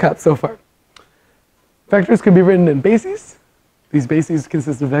our recap so far. Vectors can be written in bases. These bases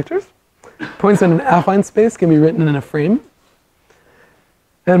consist of vectors. Points in an affine space can be written in a frame.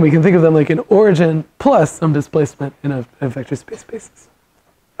 And we can think of them like an origin plus some displacement in a vector space basis.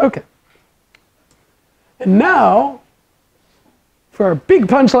 Okay. And now, for our big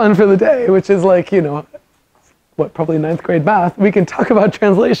punchline for the day, which is like, probably 9th grade math, we can talk about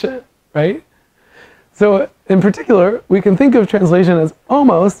translation, right? So in particular, we can think of translation as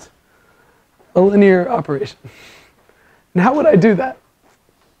almost a linear operation. And how would I do that?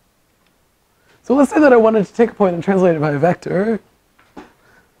 So let's say that I wanted to take a point and translate it by a vector.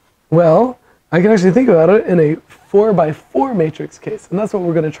 Well, I can actually think about it in a 4x4 matrix case, and that's what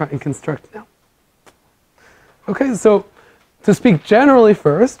we're going to try and construct now. Okay, so to speak generally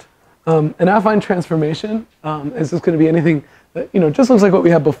first, an affine transformation is just going to be anything that just looks like what we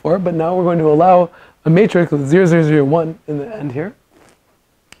had before, but now we're going to allow a matrix with 0, 0, 0, 1 in the end here.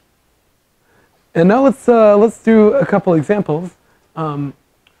 And now let's do a couple examples in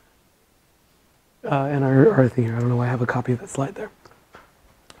our thing here. I don't know why I have a copy of that slide there.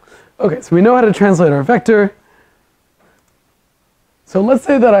 Okay, so we know how to translate our vector. So let's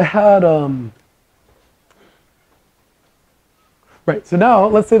say that I had, right, so now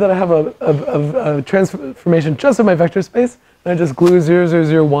let's say that I have a transformation just of my vector space, and I just glue 0, 0,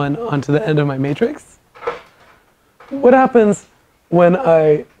 0, 1 onto the end of my matrix. What happens when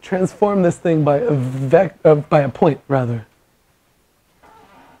I transform this thing by a point, rather?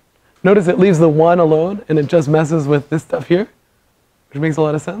 Notice it leaves the 1 alone, and it just messes with this stuff here, which makes a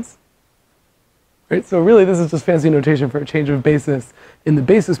lot of sense. Right? So really, this is just fancy notation for a change of basis in the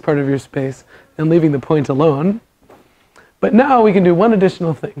basis part of your space and leaving the point alone. But now we can do one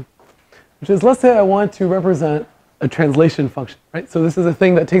additional thing, which is, let's say I want to represent a translation function. Right? So this is a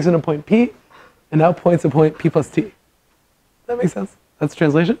thing that takes in a point P and now points a point P plus T. Does that make sense? That's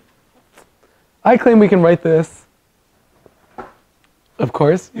translation. I claim we can write this, of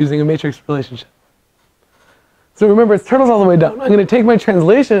course, using a matrix relationship. So remember, it's turtles all the way down. I'm going to take my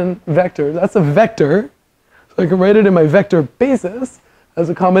translation vector, that's a vector, so I can write it in my vector basis as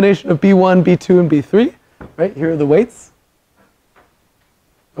a combination of B1, B2, and B3. Right, here are the weights.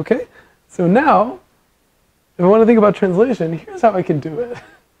 Okay, so now, if I want to think about translation, here's how I can do it.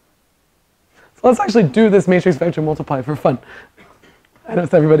 So let's actually do this matrix vector multiply for fun. I know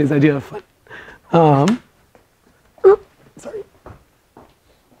it's everybody's idea of fun. Sorry.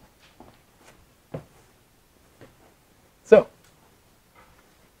 So,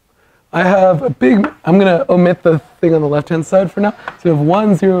 I have a big, I'm going to omit the thing on the left-hand side for now. So we have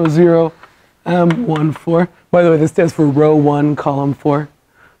 1, 0, 0, M1, 4. By the way, this stands for row 1, column 4,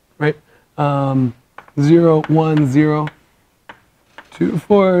 right? 0, 1, 0, 2,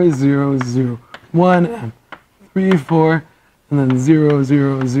 4, 0, 0, 1, M, 3, 4, and then 0,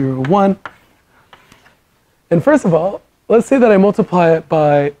 0, 0, 1. And first of all, let's say that I multiply it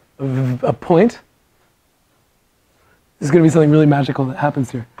by a point. This is going to be something really magical that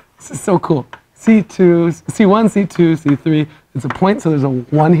happens here. This is so cool. C2, C1, C2, C3. It's a point, so there's a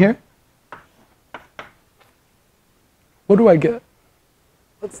 1 here. What do I get?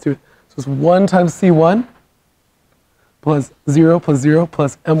 Let's do it. So it's 1 times C1 plus 0 plus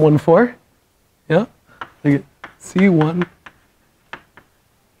M14. Yeah? I get C1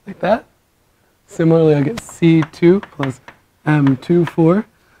 like that. Similarly, I get C2 plus M24,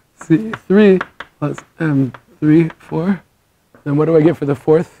 C3 plus M34. Then what do I get for the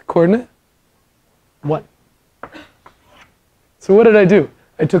fourth coordinate? 1. So what did I do?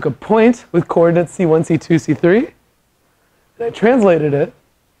 I took a point with coordinates C1, C2, C3, and I translated it,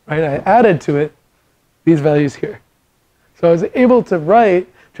 right? I added to it these values here. So I was able to write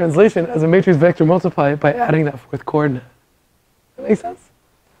translation as a matrix vector multiply by adding that fourth coordinate. That makes sense?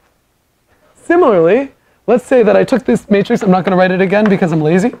 Similarly, let's say that I took this matrix, I'm not going to write it again because I'm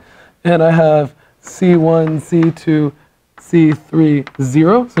lazy, and I have C1, C2, C3,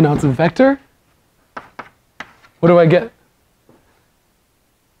 0, so now it's a vector. What do I get?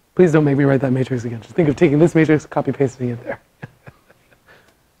 Please don't make me write that matrix again. Just think of taking this matrix, copy pasting it there. The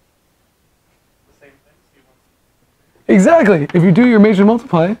same thing, C1. Exactly. If you do your matrix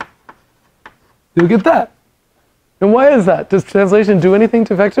multiply, you'll get that. And why is that? Does translation do anything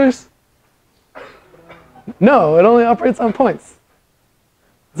to vectors? No, it only operates on points.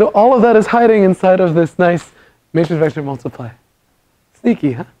 So all of that is hiding inside of this nice matrix vector multiply.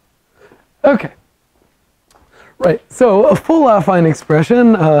 Sneaky, huh? Okay. Right, so a full affine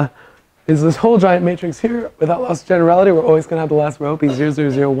expression is this whole giant matrix here. Without loss of generality, we're always going to have the last row be 0, 0,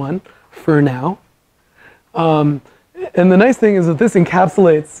 0, 1 for now. And the nice thing is that this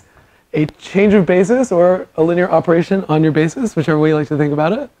encapsulates a change of basis or a linear operation on your basis, whichever way you like to think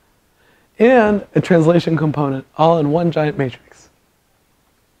about it, and a translation component, all in one giant matrix.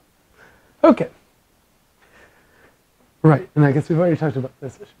 Okay. Right, and I guess we've already talked about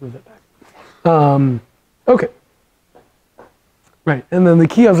this. I should move that back. Okay. Right, and then the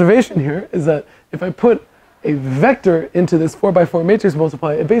key observation here is that if I put a vector into this 4x4 matrix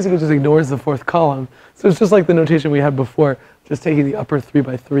multiply, it basically just ignores the fourth column. So it's just like the notation we had before, just taking the upper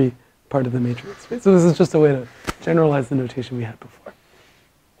 3x3 part of the matrix. Right? So this is just a way to generalize the notation we had before.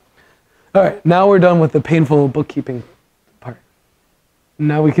 All right, now we're done with the painful bookkeeping part.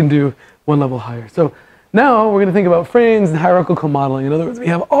 Now we can do one level higher. So now we're going to think about frames and hierarchical modeling. In other words, we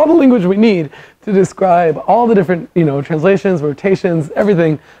have all the language we need to describe all the different, translations, rotations,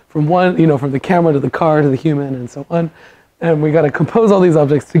 everything from one, from the camera to the car to the human and so on. And we got to compose all these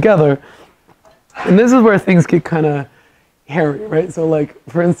objects together. And this is where things get kind of hairy, right? So like,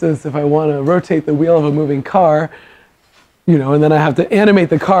 for instance, if I want to rotate the wheel of a moving car, you know, and then I have to animate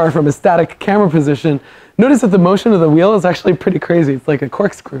the car from a static camera position, notice that the motion of the wheel is actually pretty crazy. It's like a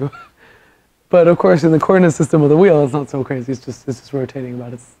corkscrew. But of course, in the coordinate system of the wheel, it's not so crazy. It's just rotating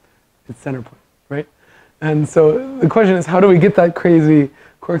about its center point, right? And so the question is, how do we get that crazy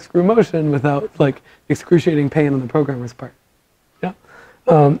corkscrew motion without like excruciating pain on the programmer's part? Yeah.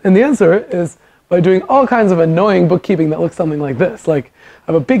 And the answer is by doing all kinds of annoying bookkeeping that looks something like this. Like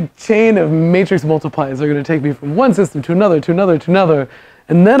I have a big chain of matrix multiplies that are going to take me from one system to another, to another, to another,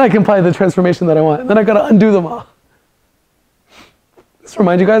 and then I can apply the transformation that I want. And then I got to undo them all. Does this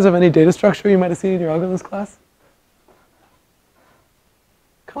remind you guys of any data structure you might have seen in your algorithms class?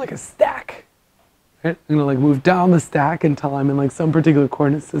 Kind of like a stack. Right? I'm going to like move down the stack until I'm in like some particular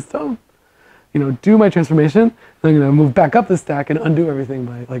coordinate system. You know, do my transformation, and I'm going to move back up the stack and undo everything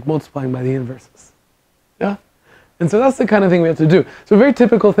by like multiplying by the inverses. Yeah? And so that's the kind of thing we have to do. So a very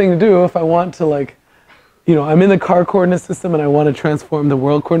typical thing to do if I want to like, you know, I'm in the car coordinate system and I want to transform the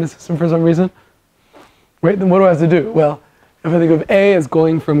world coordinate system for some reason. Right? Then what do I have to do? Well, if I think of A as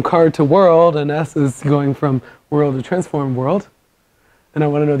going from car to world and S as going from world to transform world, and I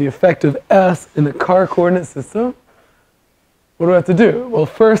want to know the effect of S in the car coordinate system, what do I have to do? Well,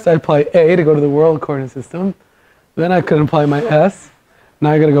 first I apply A to go to the world coordinate system. Then I can apply my S.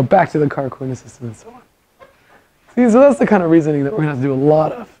 Now I got to go back to the car coordinate system and so on. See, so that's the kind of reasoning that we're going to have to do a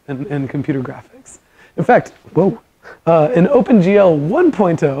lot of in computer graphics. In fact, in OpenGL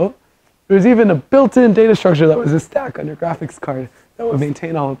 1.0, there's even a built-in data structure that was a stack on your graphics card that would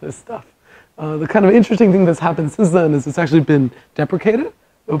maintain all of this stuff. The kind of interesting thing that's happened since then is it's actually been deprecated.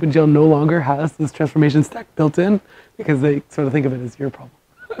 OpenGL no longer has this transformation stack built in because they sort of think of it as your problem.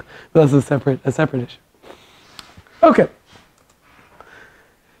 But that's a separate issue. Okay.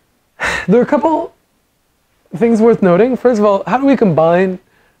 There are a couple things worth noting. First of all, how do we combine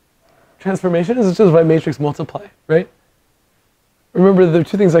transformations? It's just by matrix multiply, right? Remember, there are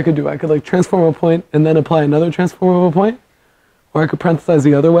two things I could do. I could like transform a point and then apply another transform of a point. Or I could parenthesize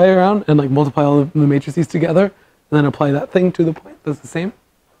the other way around and like multiply all of the matrices together and then apply that thing to the point. That's the same.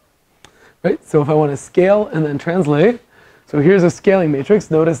 Right? So if I want to scale and then translate, so here's a scaling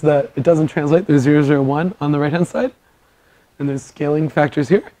matrix. Notice that it doesn't translate. There's 0, 0, 1 on the right-hand side. And there's scaling factors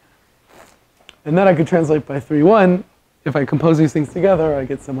here. And then I could translate by 3, 1. If I compose these things together, I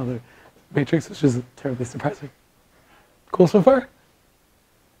get some other matrix, which is terribly surprising. Cool so far?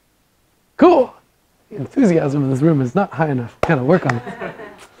 Cool. The enthusiasm in this room is not high enough. Gotta work on it.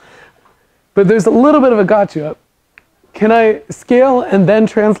 But there's a little bit of a gotcha. Can I scale and then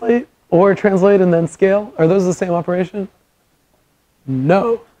translate, or translate and then scale? Are those the same operation?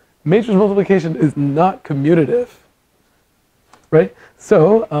 No. Matrix multiplication is not commutative. Right?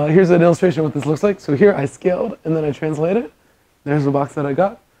 So here's an illustration of what this looks like. So here I scaled and then I translated. There's the box that I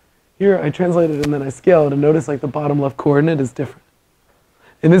got. Here I translated and then I scaled, and notice like the bottom left coordinate is different.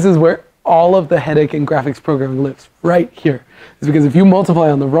 And this is where all of the headache in graphics programming lives, right here. It's because if you multiply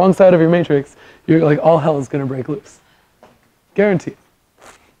on the wrong side of your matrix, you're like all hell is going to break loose. Guaranteed.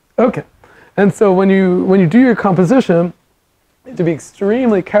 Okay. And so when you do your composition, you have to be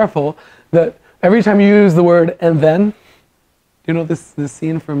extremely careful that every time you use the word and then, you know this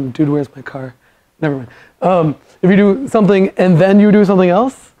scene from Dude, Where's My Car? Never mind. If you do something and then you do something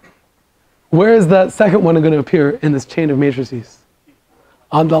else, where is that second one going to appear in this chain of matrices?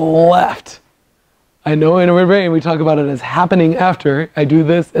 On the left. I know in our brain we talk about it as happening after I do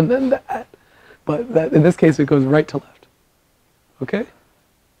this and then that. But that, in this case, it goes right to left. Okay?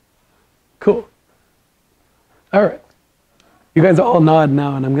 Cool. All right. You guys all nod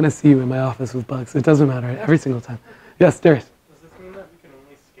now, and I'm going to see you in my office with bugs. It doesn't matter every single time. Yes, Darius. Does this mean that we can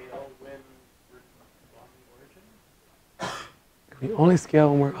only scale when we're on the origin? We only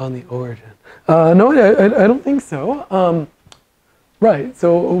scale when we're on the origin. No, I don't think so. Right,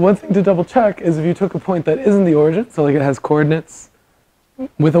 so one thing to double check is if you took a point that isn't the origin, so like it has coordinates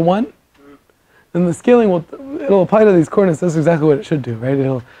with a 1, then the scaling it'll apply to these coordinates. That's exactly what it should do,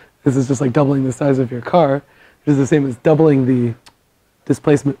 right? This is just like doubling the size of your car, which is the same as doubling the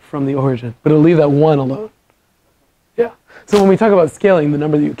displacement from the origin, but it'll leave that 1 alone. Yeah, so when we talk about scaling, the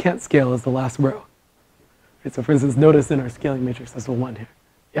number that you can't scale is the last row. Right, so for instance, notice in our scaling matrix, that's a 1 here.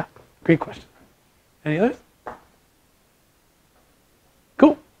 Yeah, great question. Any others?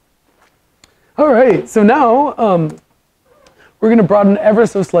 Cool. All right, so now we're going to broaden ever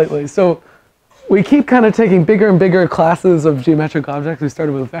so slightly. So we keep kind of taking bigger and bigger classes of geometric objects. We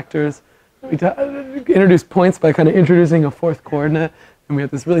started with vectors. We introduced points by kind of introducing a 4th coordinate. and we have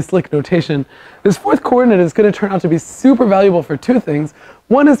this really slick notation. This fourth coordinate is going to turn out to be super valuable for two things.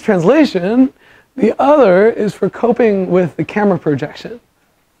 One is translation. The other is for coping with the camera projection.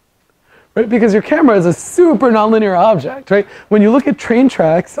 Right? Because your camera is a super nonlinear object, right? When you look at train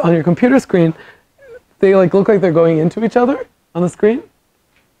tracks on your computer screen, they like look like they're going into each other on the screen.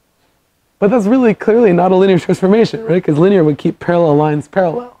 But that's really clearly not a linear transformation, right? Because linear would keep parallel lines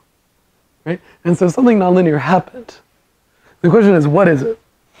parallel, right? And so something nonlinear happened. The question is, what is it?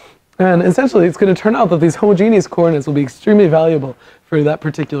 And essentially, it's going to turn out that these homogeneous coordinates will be extremely valuable for that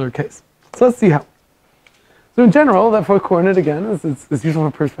particular case. So let's see how. So in general, that fourth coordinate, again, is useful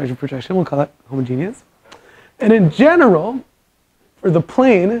for perspective projection. We'll call that homogeneous. And in general, for the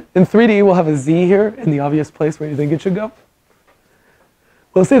plane, in 3D, we'll have a z here in the obvious place where you think it should go.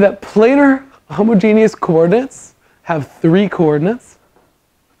 We'll say that planar homogeneous coordinates have 3 coordinates.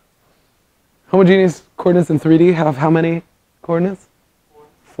 Homogeneous coordinates in 3D have how many coordinates?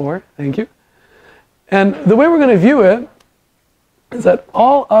 4, thank you. And the way we're going to view it is that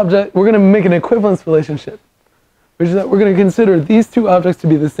we're going to make an equivalence relationship, which is that we're going to consider these two objects to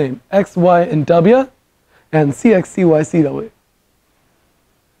be the same, x, y, and w, and cx, cy, cw.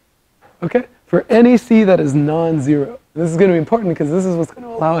 Okay? For any c that is non-zero. This is going to be important because this is what's going to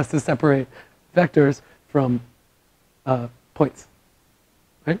allow us to separate vectors from points.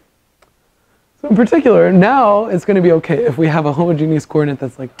 Right? So in particular, now it's going to be okay if we have a homogeneous coordinate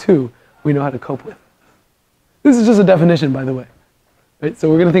that's like 2, we know how to cope with. This is just a definition, by the way. Right? So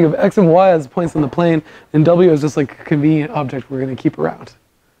we're going to think of x and y as points on the plane, and w as just like a convenient object we're going to keep around.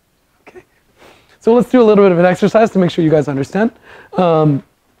 Okay. So let's do a little bit of an exercise to make sure you guys understand.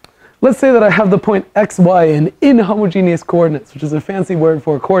 Let's say that I have the point x, y in inhomogeneous coordinates, which is a fancy word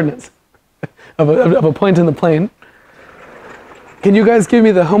for coordinates of a point in the plane. Can you guys give me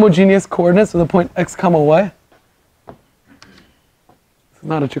the homogeneous coordinates of the point x, comma, y? This is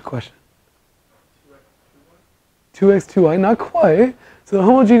not a trick question. 2x, 2y, not quite. So the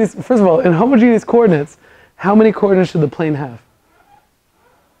homogeneous, first of all, in homogeneous coordinates, how many coordinates should the plane have?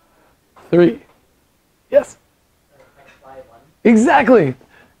 3. Yes? X, Y, 1. Exactly.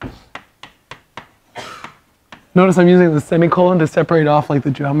 Notice I'm using the semicolon to separate off like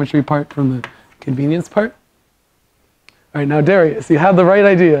the geometry part from the convenience part. All right, now Darius, you have the right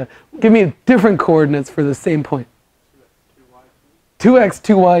idea. Give me different coordinates for the same point. 2x,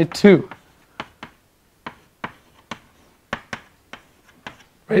 2y, 2.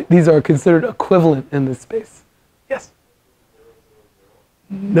 Right? These are considered equivalent in this space. Yes?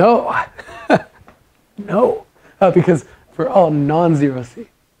 No. No. Because for all non-zero c.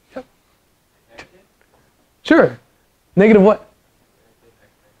 Yep. Sure. Negative what?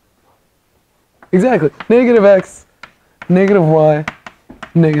 Exactly. Negative x, negative y,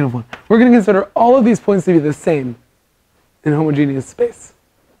 negative 1. We're going to consider all of these points to be the same in homogeneous space.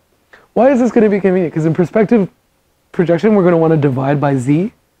 Why is this going to be convenient? Because in perspective projection, we're going to want to divide by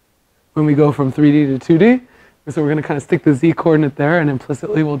z when we go from 3D to 2D. And so we're going to kind of stick the z coordinate there, and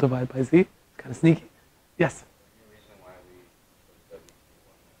implicitly we'll divide by z. Kind of sneaky. Yes? Any reason why we put W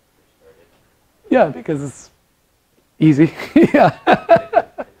when we first started? Yeah, because it's easy. Yeah.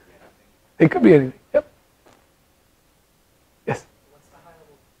 It could be anything. Yep. Yes? What's the high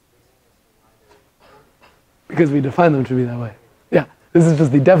level reason as to why they're Because we define them to be that way. Yeah. This is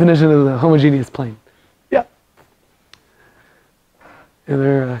just the definition of the homogeneous plane. Yeah. Any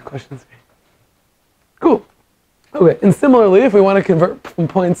other questions? Cool. Okay, and similarly, if we want to convert from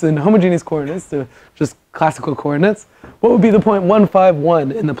points in homogeneous coordinates to just classical coordinates, what would be the point 1, 5,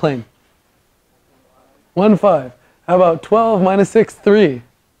 1 in the plane? 1, 5. How about 12 minus 6, 3?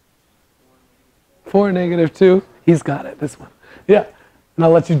 4, negative 2. He's got it, this one. Yeah, and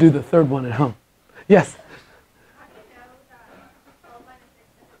I'll let you do the third one at home. Yes? How do you know that 12 minus 6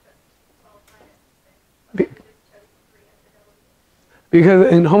 isn't just 12 minus 6? Be- Or you just chose 3 as the W?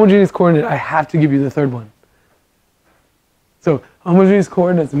 Because in homogeneous coordinate, I have to give you the third one. So homogeneous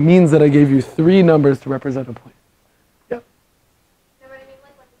coordinates means that I gave you 3 numbers to represent a point. Yep. No, but I mean,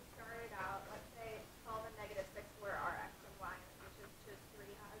 like when we started out, let's say 12 and negative 6 were our x and y, and we just chose 3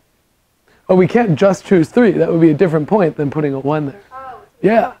 as. Oh, we can't just choose 3. That would be a different point than putting a 1 there. Oh,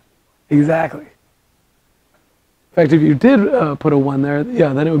 Yeah, exactly. In fact, if you did put a 1 there,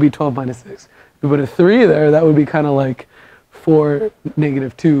 yeah, then it would be 12 minus 6. If you put a 3 there, that would be kind of like 4,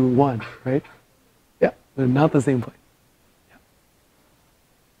 negative 2, 1, right? Yeah, but not the same point. Yeah.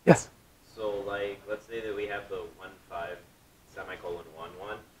 Yes? So, like, let's say that we have the 1, 5, semicolon 1,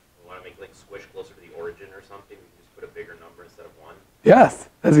 1. We want to make, like, squish closer to the origin or something. We can just put a bigger number instead of 1. Yes,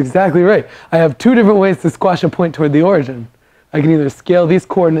 that's exactly right. I have 2 different ways to squash a point toward the origin. I can either scale these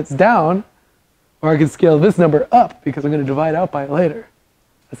coordinates down, or I can scale this number up, because I'm going to divide out by it later.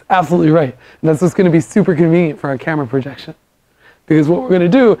 That's absolutely right. And that's what's going to be super convenient for our camera projection. Because what we're going to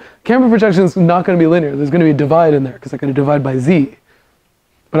do, camera projection is not going to be linear. There's going to be a divide in there because I'm going to divide by z.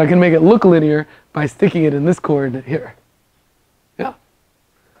 But I can make it look linear by sticking it in this coordinate here. Yeah.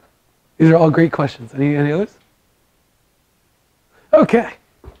 These are all great questions. Any others? Okay.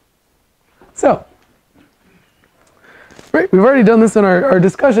 So, right, we've already done this in our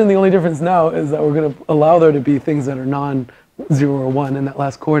discussion. The only difference now is that we're going to allow there to be things that are non-0 or 1 in that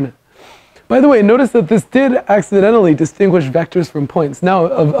last coordinate. By the way, notice that this did accidentally distinguish vectors from points. Now,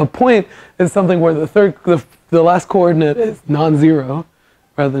 a point is something where the last coordinate is non-zero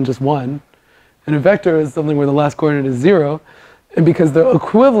rather than just 1. And a vector is something where the last coordinate is 0. And because the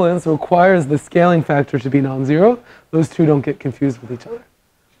equivalence requires the scaling factor to be non-zero, those two don't get confused with each other.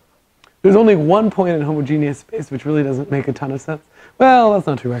 There's only one point in homogeneous space, which really doesn't make a ton of sense. Well, that's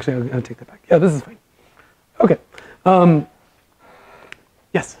not true. Actually, I'll take that back. Yeah, this is fine. Okay.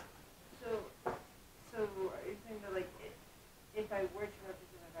 Yes? So are you saying that, like, if I were to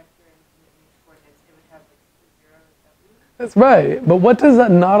represent a vector in homogeneous coordinates, it would have, like, the 0 and W? That's right. But what does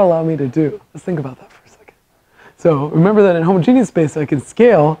that not allow me to do? Let's think about that for a second. So remember that in homogeneous space, I can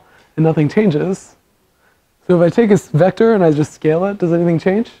scale and nothing changes. So if I take a vector and I just scale it, does anything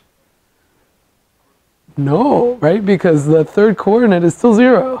change? No, right? Because the third coordinate is still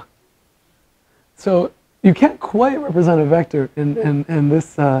 0. So you can't quite represent a vector in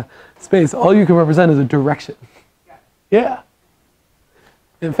this space. All you can represent is a direction. Yeah.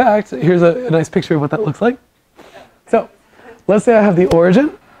 In fact, here's a nice picture of what that looks like. So let's say I have the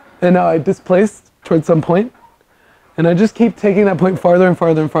origin, and now I displace towards some point, and I just keep taking that point farther and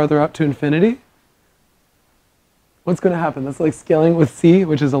farther and farther out to infinity. What's going to happen? That's like scaling with c,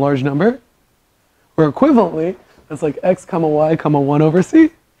 which is a large number. Or equivalently, that's like x comma y comma 1 over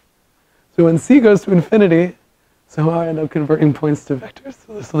c. So when c goes to infinity, somehow I end up converting points to vectors.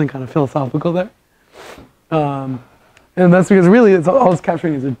 So there's something kind of philosophical there. And that's because really all it's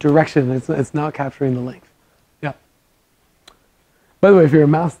capturing is a direction. It's not capturing the length. Yeah. By the way, if you're a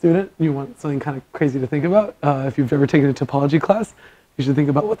math student and you want something kind of crazy to think about, if you've ever taken a topology class, you should think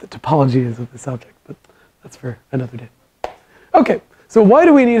about what the topology is of this object. But that's for another day. Okay. So why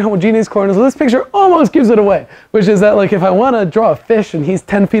do we need homogeneous coordinates? Well, this picture almost gives it away, which is that, like, if I want to draw a fish and he's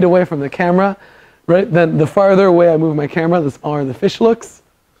 10 feet away from the camera, right, then the farther away I move my camera, the smaller the fish looks.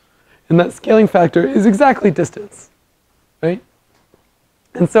 And that scaling factor is exactly distance, right?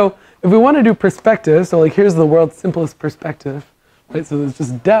 And so if we want to do perspective, so like here's the world's simplest perspective, right? So there's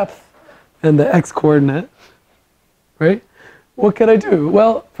just depth and the x coordinate, right? What could I do?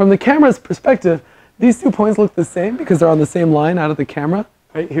 Well, from the camera's perspective, these 2 points look the same because they're on the same line out of the camera,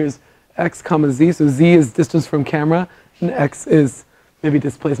 right? Here's x comma z, so z is distance from camera, and x is maybe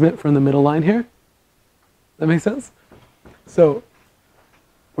displacement from the middle line here. That makes sense? So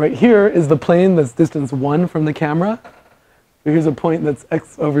right here is the plane that's distance 1 from the camera. Here's a point that's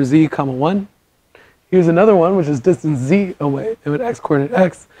x over z comma 1. Here's another one, which is distance z away, and with x coordinate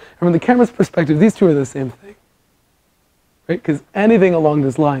x. And from the camera's perspective, these two are the same thing, right? Because anything along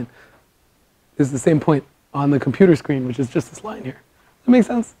this line is the same point on the computer screen, which is just this line here. Does that make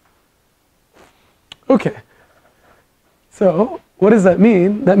sense? Okay. So what does that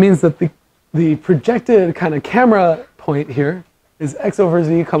mean? That means that the projected kind of camera point here is x over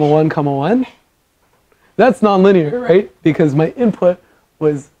z comma 1 comma 1. That's nonlinear, right? Because my input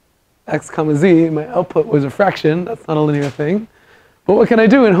was x comma z, my output was a fraction. That's not a linear thing. But what can I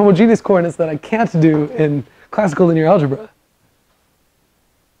do in homogeneous coordinates that I can't do in classical linear algebra?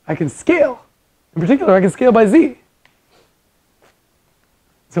 I can scale. In particular, I can scale by z.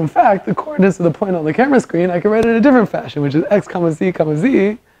 So in fact, the coordinates of the point on the camera screen, I can write in a different fashion, which is x comma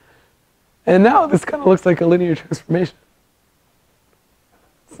z. And now this kind of looks like a linear transformation.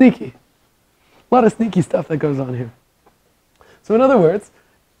 Sneaky. A lot of sneaky stuff that goes on here. So in other words,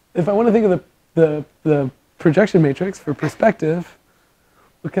 if I want to think of the projection matrix for perspective,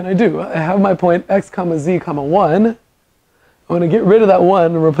 what can I do? I have my point x comma z comma 1. I want to get rid of that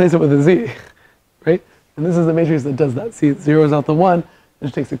 1 and replace it with a z. Right? And this is the matrix that does that. See, it zeroes out the 1, and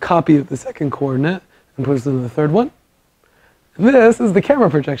it takes a copy of the second coordinate and puts it in the third one. And this is the camera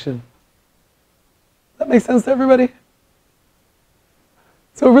projection. Does that make sense to everybody?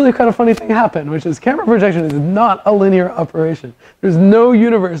 So a really kind of funny thing happened, which is camera projection is not a linear operation. There's no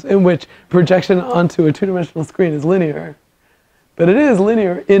universe in which projection onto a two-dimensional screen is linear. But it is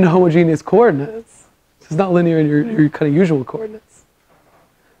linear in homogeneous coordinates. It's not linear in your kind of usual coordinates.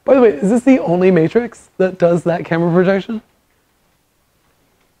 By the way, is this the only matrix that does that camera projection?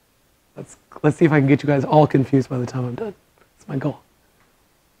 Let's see if I can get you guys all confused by the time I'm done. That's my goal.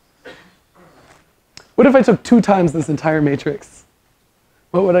 What if I took 2 times this entire matrix?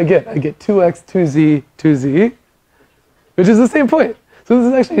 what would I get? I get 2x, 2z, 2z, which is the same point. So this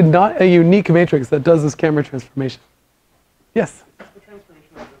is actually not a unique matrix that does this camera transformation. Yes? The transformation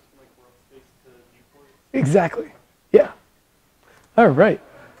of this from like world space to viewport. Exactly. Yeah. All right.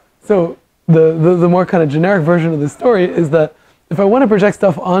 So the more kind of generic version of the story is that if I want to project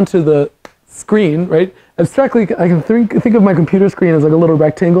stuff onto the screen, right, abstractly, I can think of my computer screen as like a little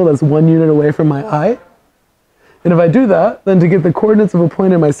rectangle that's 1 unit away from my eye. And if I do that, then to get the coordinates of a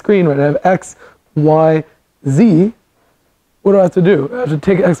point in my screen, right, I have x, y, z. What do I have to do? I have to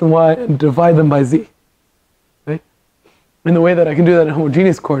take x and y and divide them by z. Right? And the way that I can do that in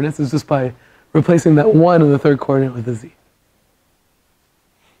homogeneous coordinates is just by replacing that 1 in the third coordinate with a z.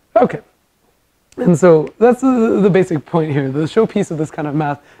 Okay. And so that's the basic point here. The showpiece of this kind of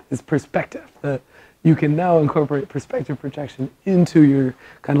math is perspective. That you can now incorporate perspective projection into your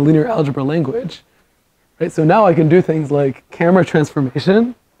kind of linear algebra language. Right? So now I can do things like camera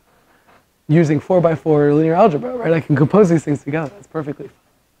transformation using 4x4 linear algebra. Right? I can compose these things together. That's perfectly fine.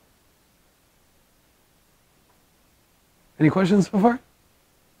 Any questions so far?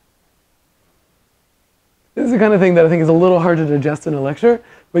 This is the kind of thing that I think is a little hard to digest in a lecture,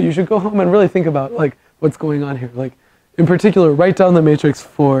 but you should go home and really think about like what's going on here. Like in particular, write down the matrix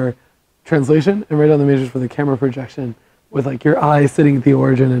for translation and write down the matrix for the camera projection with like your eye sitting at the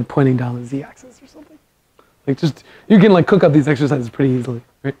origin and pointing down the z-axis or something. Like just, you can like cook up these exercises pretty easily,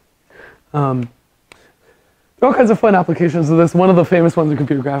 right? There are all kinds of fun applications of this. One of the famous ones in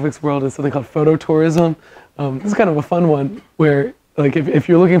computer graphics world is something called phototourism. This is kind of a fun one where like if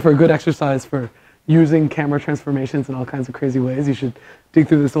you're looking for a good exercise for using camera transformations in all kinds of crazy ways, you should dig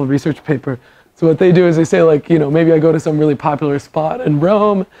through this old research paper. So what they do is they say like, you know, maybe I go to some really popular spot in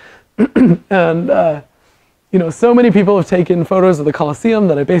Rome and, you know, so many people have taken photos of the Colosseum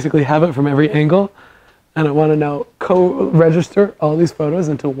that I basically have it from every angle. And I want to now co-register all these photos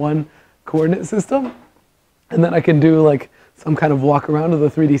into one coordinate system. And then I can do like some kind of walk around of the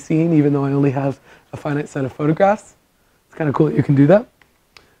 3D scene, even though I only have a finite set of photographs. It's kind of cool that you can do that.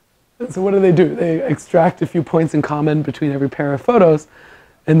 And so what do? They extract a few points in common between every pair of photos,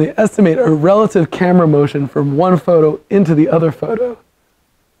 and they estimate a relative camera motion from one photo into the other photo.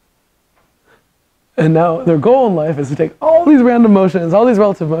 And now their goal in life is to take all these random motions, all these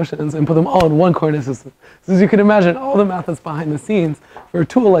relative motions, and put them all in one coordinate system. So as you can imagine, all the math that's behind the scenes for a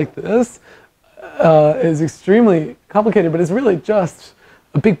tool like this is extremely complicated, but it's really just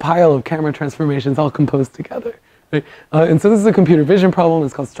a big pile of camera transformations all composed together. Right? And so this is a computer vision problem.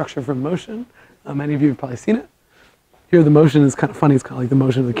 It's called structure from motion. Many of you have probably seen it. Here the motion is kind of funny. It's kind of like the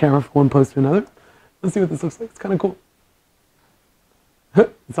motion of the camera from one pose to another. Let's see what this looks like. It's kind of cool.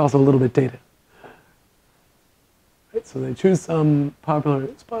 It's also a little bit dated. Right, so they choose some popular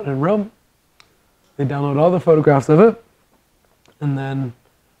spot in Rome. They download all the photographs of it. And then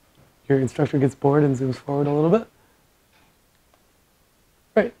your instructor gets bored and zooms forward a little bit.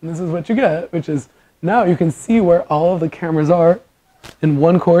 Right, and this is what you get, which is now you can see where all of the cameras are in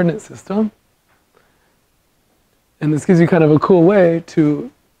one coordinate system. And this gives you kind of a cool way to,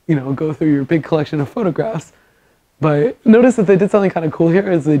 you know, go through your big collection of photographs. But notice that they did something kind of cool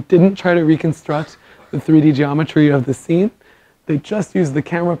here is they didn't try to reconstruct the 3D geometry of the scene. They just used the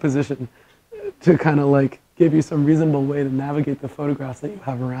camera position to kind of like give you some reasonable way to navigate the photographs that you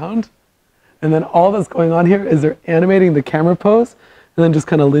have around. And then all that's going on here is they're animating the camera pose and then just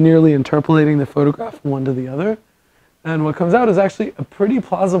kind of linearly interpolating the photograph from one to the other. And what comes out is actually a pretty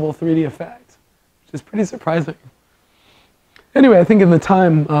plausible 3D effect, which is pretty surprising. Anyway, I think in the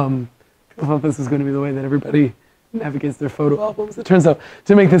time, I thought this was going to be the way that everybody navigates their photo albums. It turns out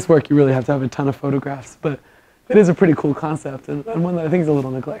to make this work, you really have to have a ton of photographs, but it is a pretty cool concept and one that I think is a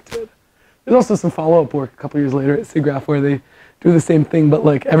little neglected. There's also some follow-up work a couple years later at SIGGRAPH where they do the same thing, but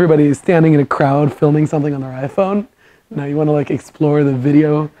like everybody is standing in a crowd filming something on their iPhone. Now you want to like explore the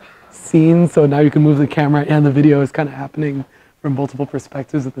video scene, so now you can move the camera and the video is kind of happening from multiple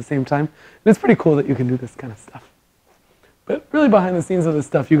perspectives at the same time. And it's pretty cool that you can do this kind of stuff. But really behind the scenes of this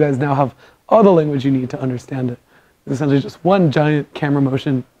stuff, you guys now have all the language you need to understand it. It's essentially just one giant camera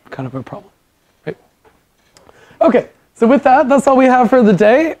motion kind of a problem, right? Okay, so with that, that's all we have for the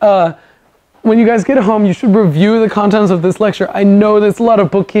day. When you guys get home, you should review the contents of this lecture. I know there's a lot of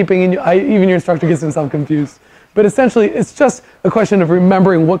bookkeeping and even your instructor gets himself confused. But essentially, it's just a question of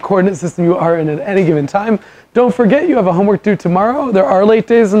remembering what coordinate system you are in at any given time. Don't forget you have a homework due tomorrow. There are late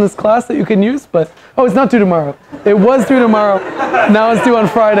days in this class that you can use, but, oh, it's not due tomorrow. It was due tomorrow. Now it's due on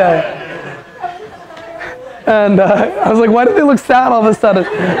Friday. And I was like, why do they look sad all of a sudden?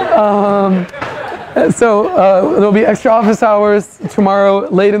 So there'll be extra office hours tomorrow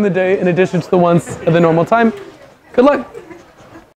late in the day in addition to the ones at the normal time. Good luck.